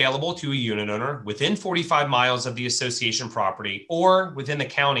make them available to a unit owner within 45 miles of the association property or within the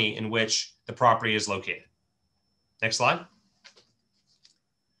county in which the property is located. Next slide.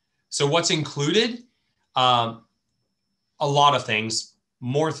 So what's included? A lot of things,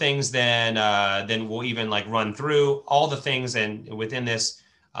 more things than we'll even like run through. All the things, and within this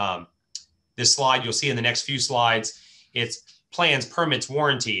this slide, you'll see in the next few slides, it's plans, permits,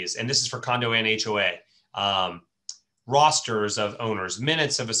 warranties, and this is for condo and HOA. Rosters of owners,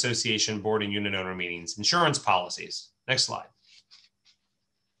 minutes of association board and unit owner meetings, insurance policies. Next slide.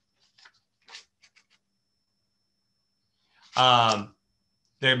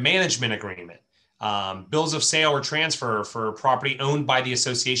 Their management agreement, bills of sale or transfer for property owned by the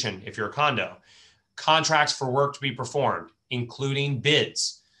association if you're a condo, contracts for work to be performed, including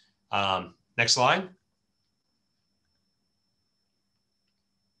bids. Next slide.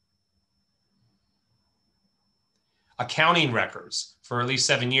 Accounting records for at least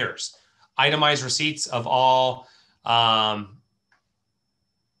 7 years, itemized receipts of all for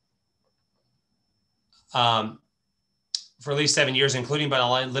at least 7 years, including but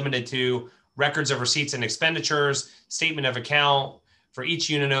not limited to records of receipts and expenditures, statement of account for each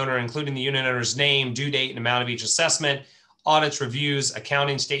unit owner, including the unit owner's name, due date, and amount of each assessment, audits, reviews,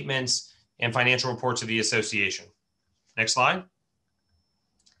 accounting statements, and financial reports of the association. Next slide.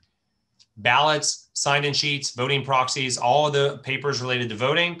 Ballots, sign-in sheets, voting proxies, all of the papers related to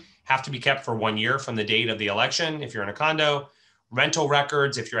voting have to be kept for 1 year from the date of the election if you're in a condo. Rental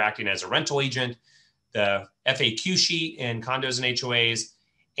records if you're acting as a rental agent, the FAQ sheet in condos and HOAs,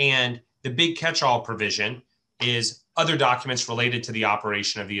 and the big catch-all provision is other documents related to the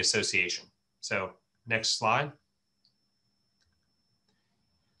operation of the association. So next slide.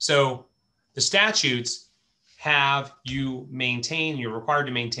 So the statutes have you maintain, you're required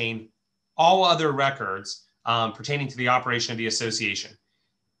to maintain all other records pertaining to the operation of the association.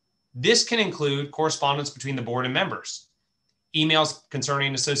 This can include correspondence between the board and members, emails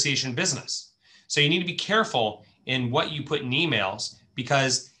concerning association business. So you need to be careful in what you put in emails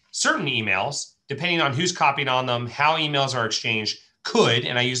because certain emails, depending on who's copied on them, how emails are exchanged, could,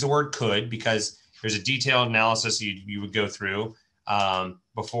 and I use the word could because there's a detailed analysis you would go through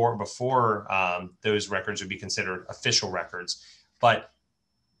before those records would be considered official records. But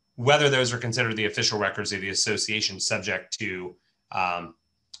whether those are considered the official records of the association subject to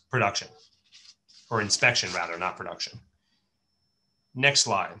production or inspection rather, not production. Next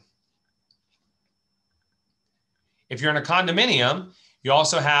slide. If you're in a condominium, you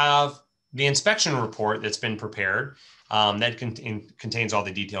also have the inspection report that's been prepared that contains all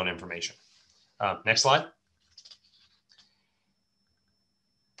the detailed information. Next slide.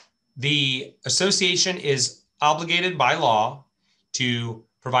 The association is obligated by law to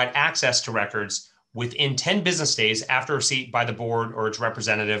provide access to records within 10 business days after receipt by the board or its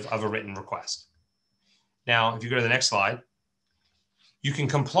representative of a written request. Now, if you go to the next slide, you can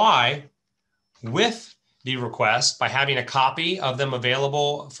comply with the request by having a copy of them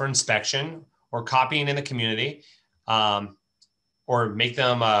available for inspection or copying in the community, or make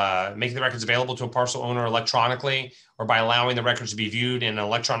the records available to a parcel owner electronically, or by allowing the records to be viewed in an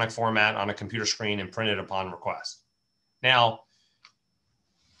electronic format on a computer screen and printed upon request. Now,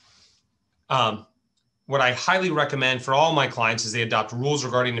 what I highly recommend for all my clients is they adopt rules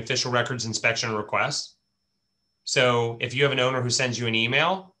regarding official records inspection requests. So if you have an owner who sends you an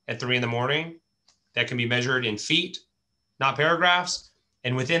email at 3 in the morning, that can be measured in feet, not paragraphs.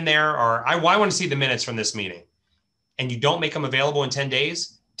 And within there are, I want to see the minutes from this meeting. And you don't make them available in 10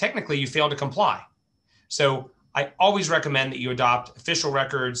 days, technically you fail to comply. So I always recommend that you adopt official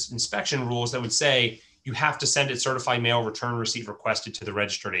records inspection rules that would say you have to send it certified mail return receipt requested to the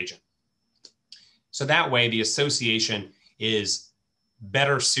registered agent. So that way the association is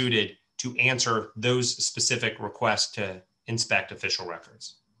better suited to answer those specific requests to inspect official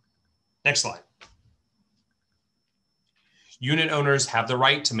records. Next slide. Unit owners have the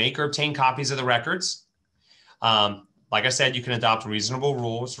right to make or obtain copies of the records. Like I said, you can adopt reasonable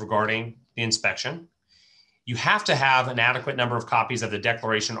rules regarding the inspection. You have to have an adequate number of copies of the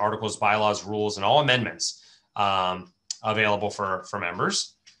declaration, articles, bylaws, rules, and all amendments available for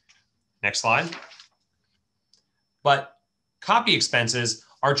members. Next slide. But copy expenses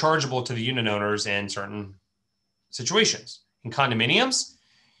are chargeable to the unit owners in certain situations. In condominiums,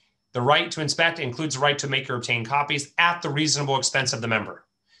 the right to inspect includes the right to make or obtain copies at the reasonable expense of the member.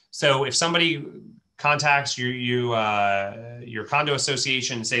 So if somebody contacts your condo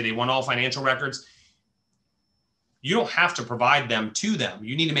association and say they want all financial records, you don't have to provide them to them.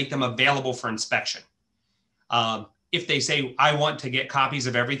 You need to make them available for inspection. If they say, I want to get copies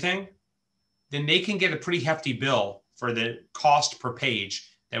of everything, then they can get a pretty hefty bill for the cost per page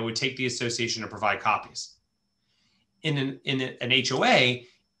that would take the association to provide copies. In an HOA,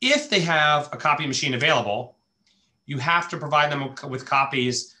 if they have a copy machine available, you have to provide them with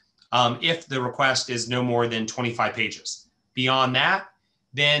copies if the request is no more than 25 pages. Beyond that,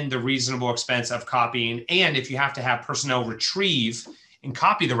 then the reasonable expense of copying, and if you have to have personnel retrieve and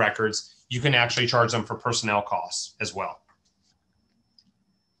copy the records, you can actually charge them for personnel costs as well.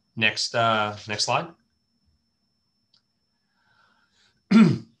 Next slide.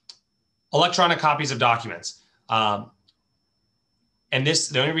 Electronic copies of documents. And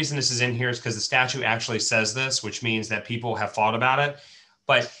the only reason this is in here is because the statute actually says this, which means that people have thought about it.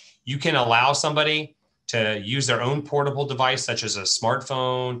 But you can allow somebody to use their own portable device, such as a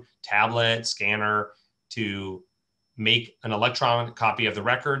smartphone, tablet, scanner, to make an electronic copy of the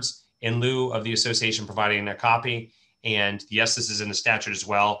records in lieu of the association providing a copy. And yes, this is in the statute as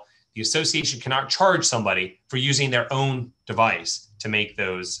well. The association cannot charge somebody for using their own device to make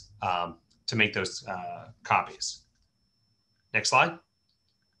those copies. Next slide.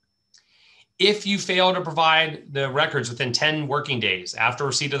 If you fail to provide the records within 10 working days after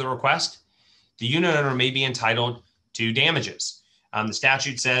receipt of the request, the unit owner may be entitled to damages. The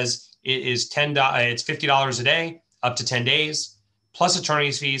statute says it's $50 a day, up to 10 days, plus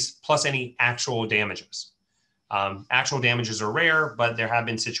attorney's fees, plus any actual damages. Actual damages are rare, but there have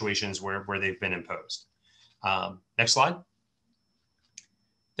been situations where they've been imposed. Next slide.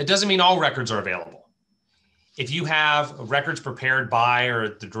 That doesn't mean all records are available. If you have records prepared by or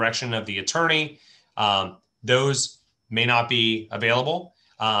at the direction of the attorney, those may not be available.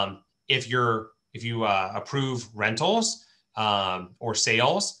 If you approve rentals or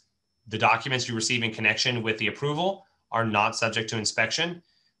sales, the documents you receive in connection with the approval are not subject to inspection.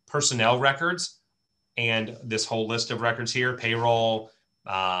 Personnel records and this whole list of records here, payroll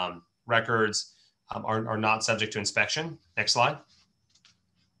records, are not subject to inspection. Next slide.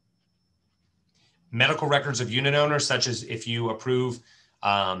 Medical records of unit owners, such as if you approve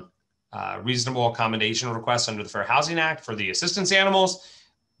reasonable accommodation requests under the Fair Housing Act for the assistance animals,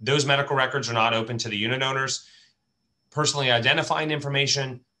 those medical records are not open to the unit owners. Personally identifying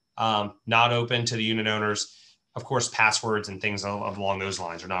information, not open to the unit owners. Of course, passwords and things along those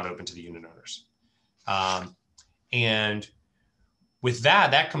lines are not open to the unit owners. And with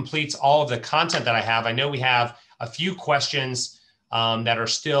that completes all of the content that I have. I know we have a few questions that are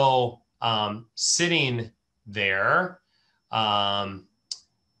still sitting there, and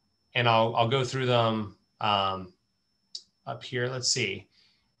I'll go through them up here. Let's see.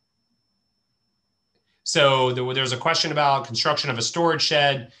 So there's a question about construction of a storage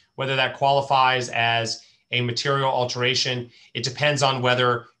shed, whether that qualifies as a material alteration. It depends on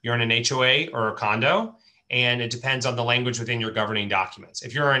whether you're in an HOA or a condo, and it depends on the language within your governing documents.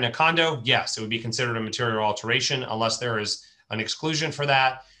 If you're in a condo, yes, it would be considered a material alteration unless there is an exclusion for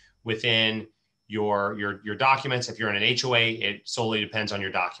that within your documents. If you're in an HOA, it solely depends on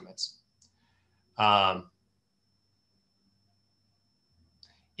your documents.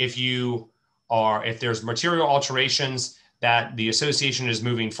 If there's material alterations that the association is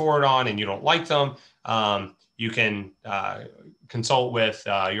moving forward on and you don't like them, you can consult with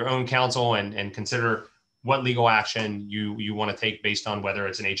your own counsel and consider what legal action you want to take based on whether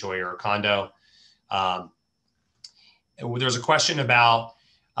it's an HOA or a condo. There's a question about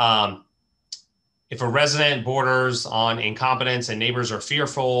if a resident borders on incompetence and neighbors are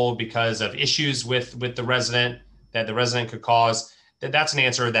fearful because of issues with the resident that the resident could cause, that's an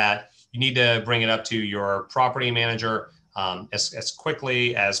answer that you need to bring it up to your property manager as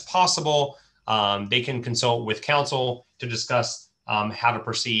quickly as possible. They can consult with counsel to discuss how to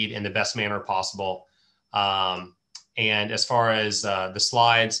proceed in the best manner possible. And as far as the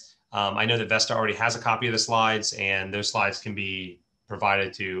slides, I know that Vesta already has a copy of the slides, and those slides can be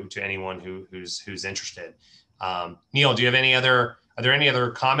provided to anyone who's interested. Neil, are there any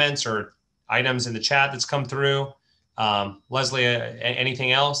other comments or items in the chat that's come through? Leslie,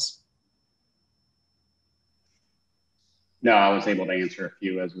 anything else? No, I was able to answer a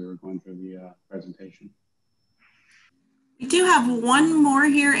few as we were going through the presentation. We do have one more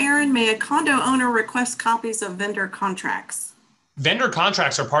here, Aaron. May a condo owner request copies of vendor contracts? Vendor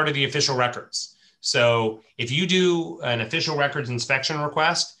contracts are part of the official records. So if you do an official records inspection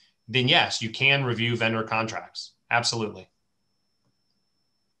request, then yes, you can review vendor contracts. Absolutely.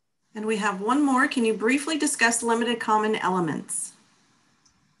 And we have one more. Can you briefly discuss limited common elements?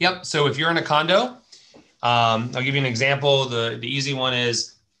 Yep. So if you're in a condo, I'll give you an example. The easy one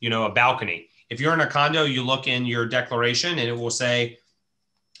is, a balcony. If you're in a condo, you look in your declaration and it will say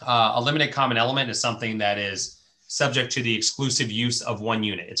a limited common element is something that is subject to the exclusive use of one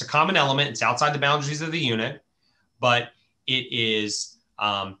unit. It's a common element. It's outside the boundaries of the unit, but it is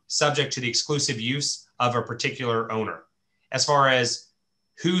subject to the exclusive use of a particular owner. As far as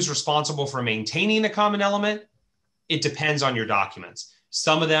who's responsible for maintaining the common element, it depends on your documents.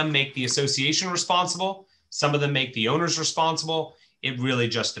 Some of them make the association responsible. Some of them make the owners responsible. It really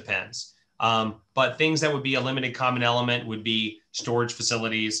just depends. But things that would be a limited common element would be storage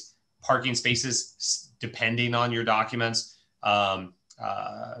facilities, parking spaces, depending on your documents,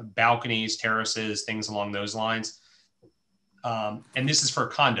 balconies, terraces, things along those lines. And this is for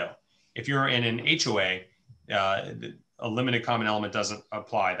condo. If you're in an HOA, a limited common element doesn't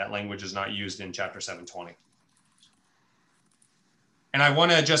apply. That language is not used in Chapter 720. And I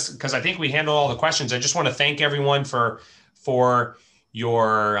want to just, because I think we handled all the questions, I just want to thank everyone for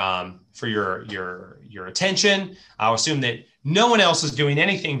your attention. I'll assume that no one else is doing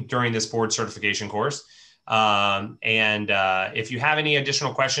anything during this board certification course. If you have any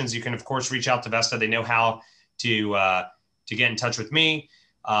additional questions, you can of course reach out to Vesta. They know how to get in touch with me.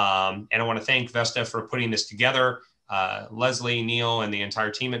 And I want to thank Vesta for putting this together. Leslie, Neil, and the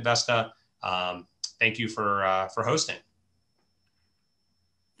entire team at Vesta. Thank you for hosting.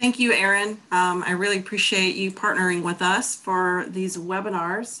 Thank you, Aaron. I really appreciate you partnering with us for these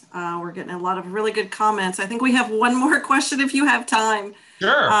webinars. We're getting a lot of really good comments. I think we have one more question if you have time.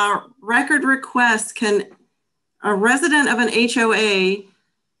 Sure. Record request. Can a resident of an HOA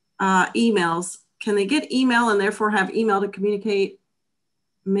emails, can they get email and therefore have email to communicate?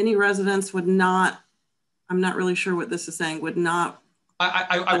 Many residents would not, I'm not really sure what this is saying, would not.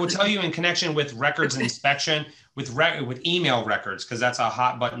 I will tell you in connection with records inspection, with email records, because that's a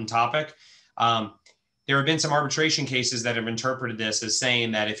hot button topic. There have been some arbitration cases that have interpreted this as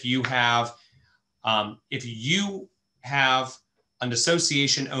saying that if you have an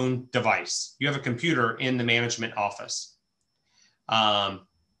association owned device, you have a computer in the management office,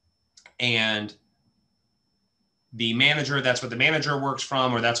 and the manager, that's what the manager works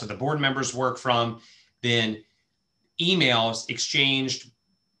from, or that's what the board members work from, then emails exchanged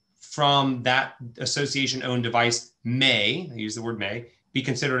from that association owned device may, I use the word may, be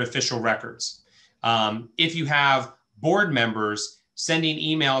considered official records. If you have board members sending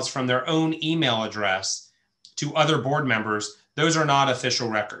emails from their own email address to other board members, those are not official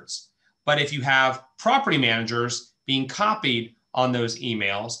records. But if you have property managers being copied on those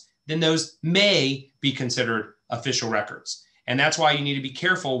emails, then those may be considered official records. And that's why you need to be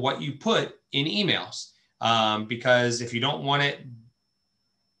careful what you put in emails. Because if you don't want it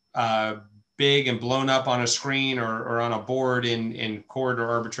big and blown up on a screen or on a board in court or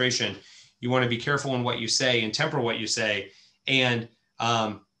arbitration, you want to be careful in what you say and temper what you say. And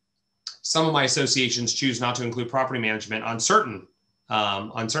some of my associations choose not to include property management on certain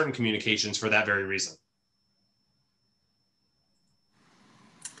communications for that very reason.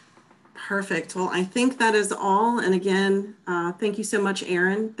 Perfect. Well, I think that is all. And again, thank you so much,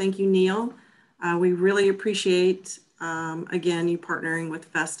 Aaron. Thank you, Neil. We really appreciate, again, you partnering with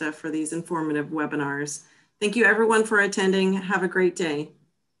Vesta for these informative webinars. Thank you, everyone, for attending. Have a great day.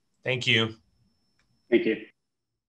 Thank you. Thank you.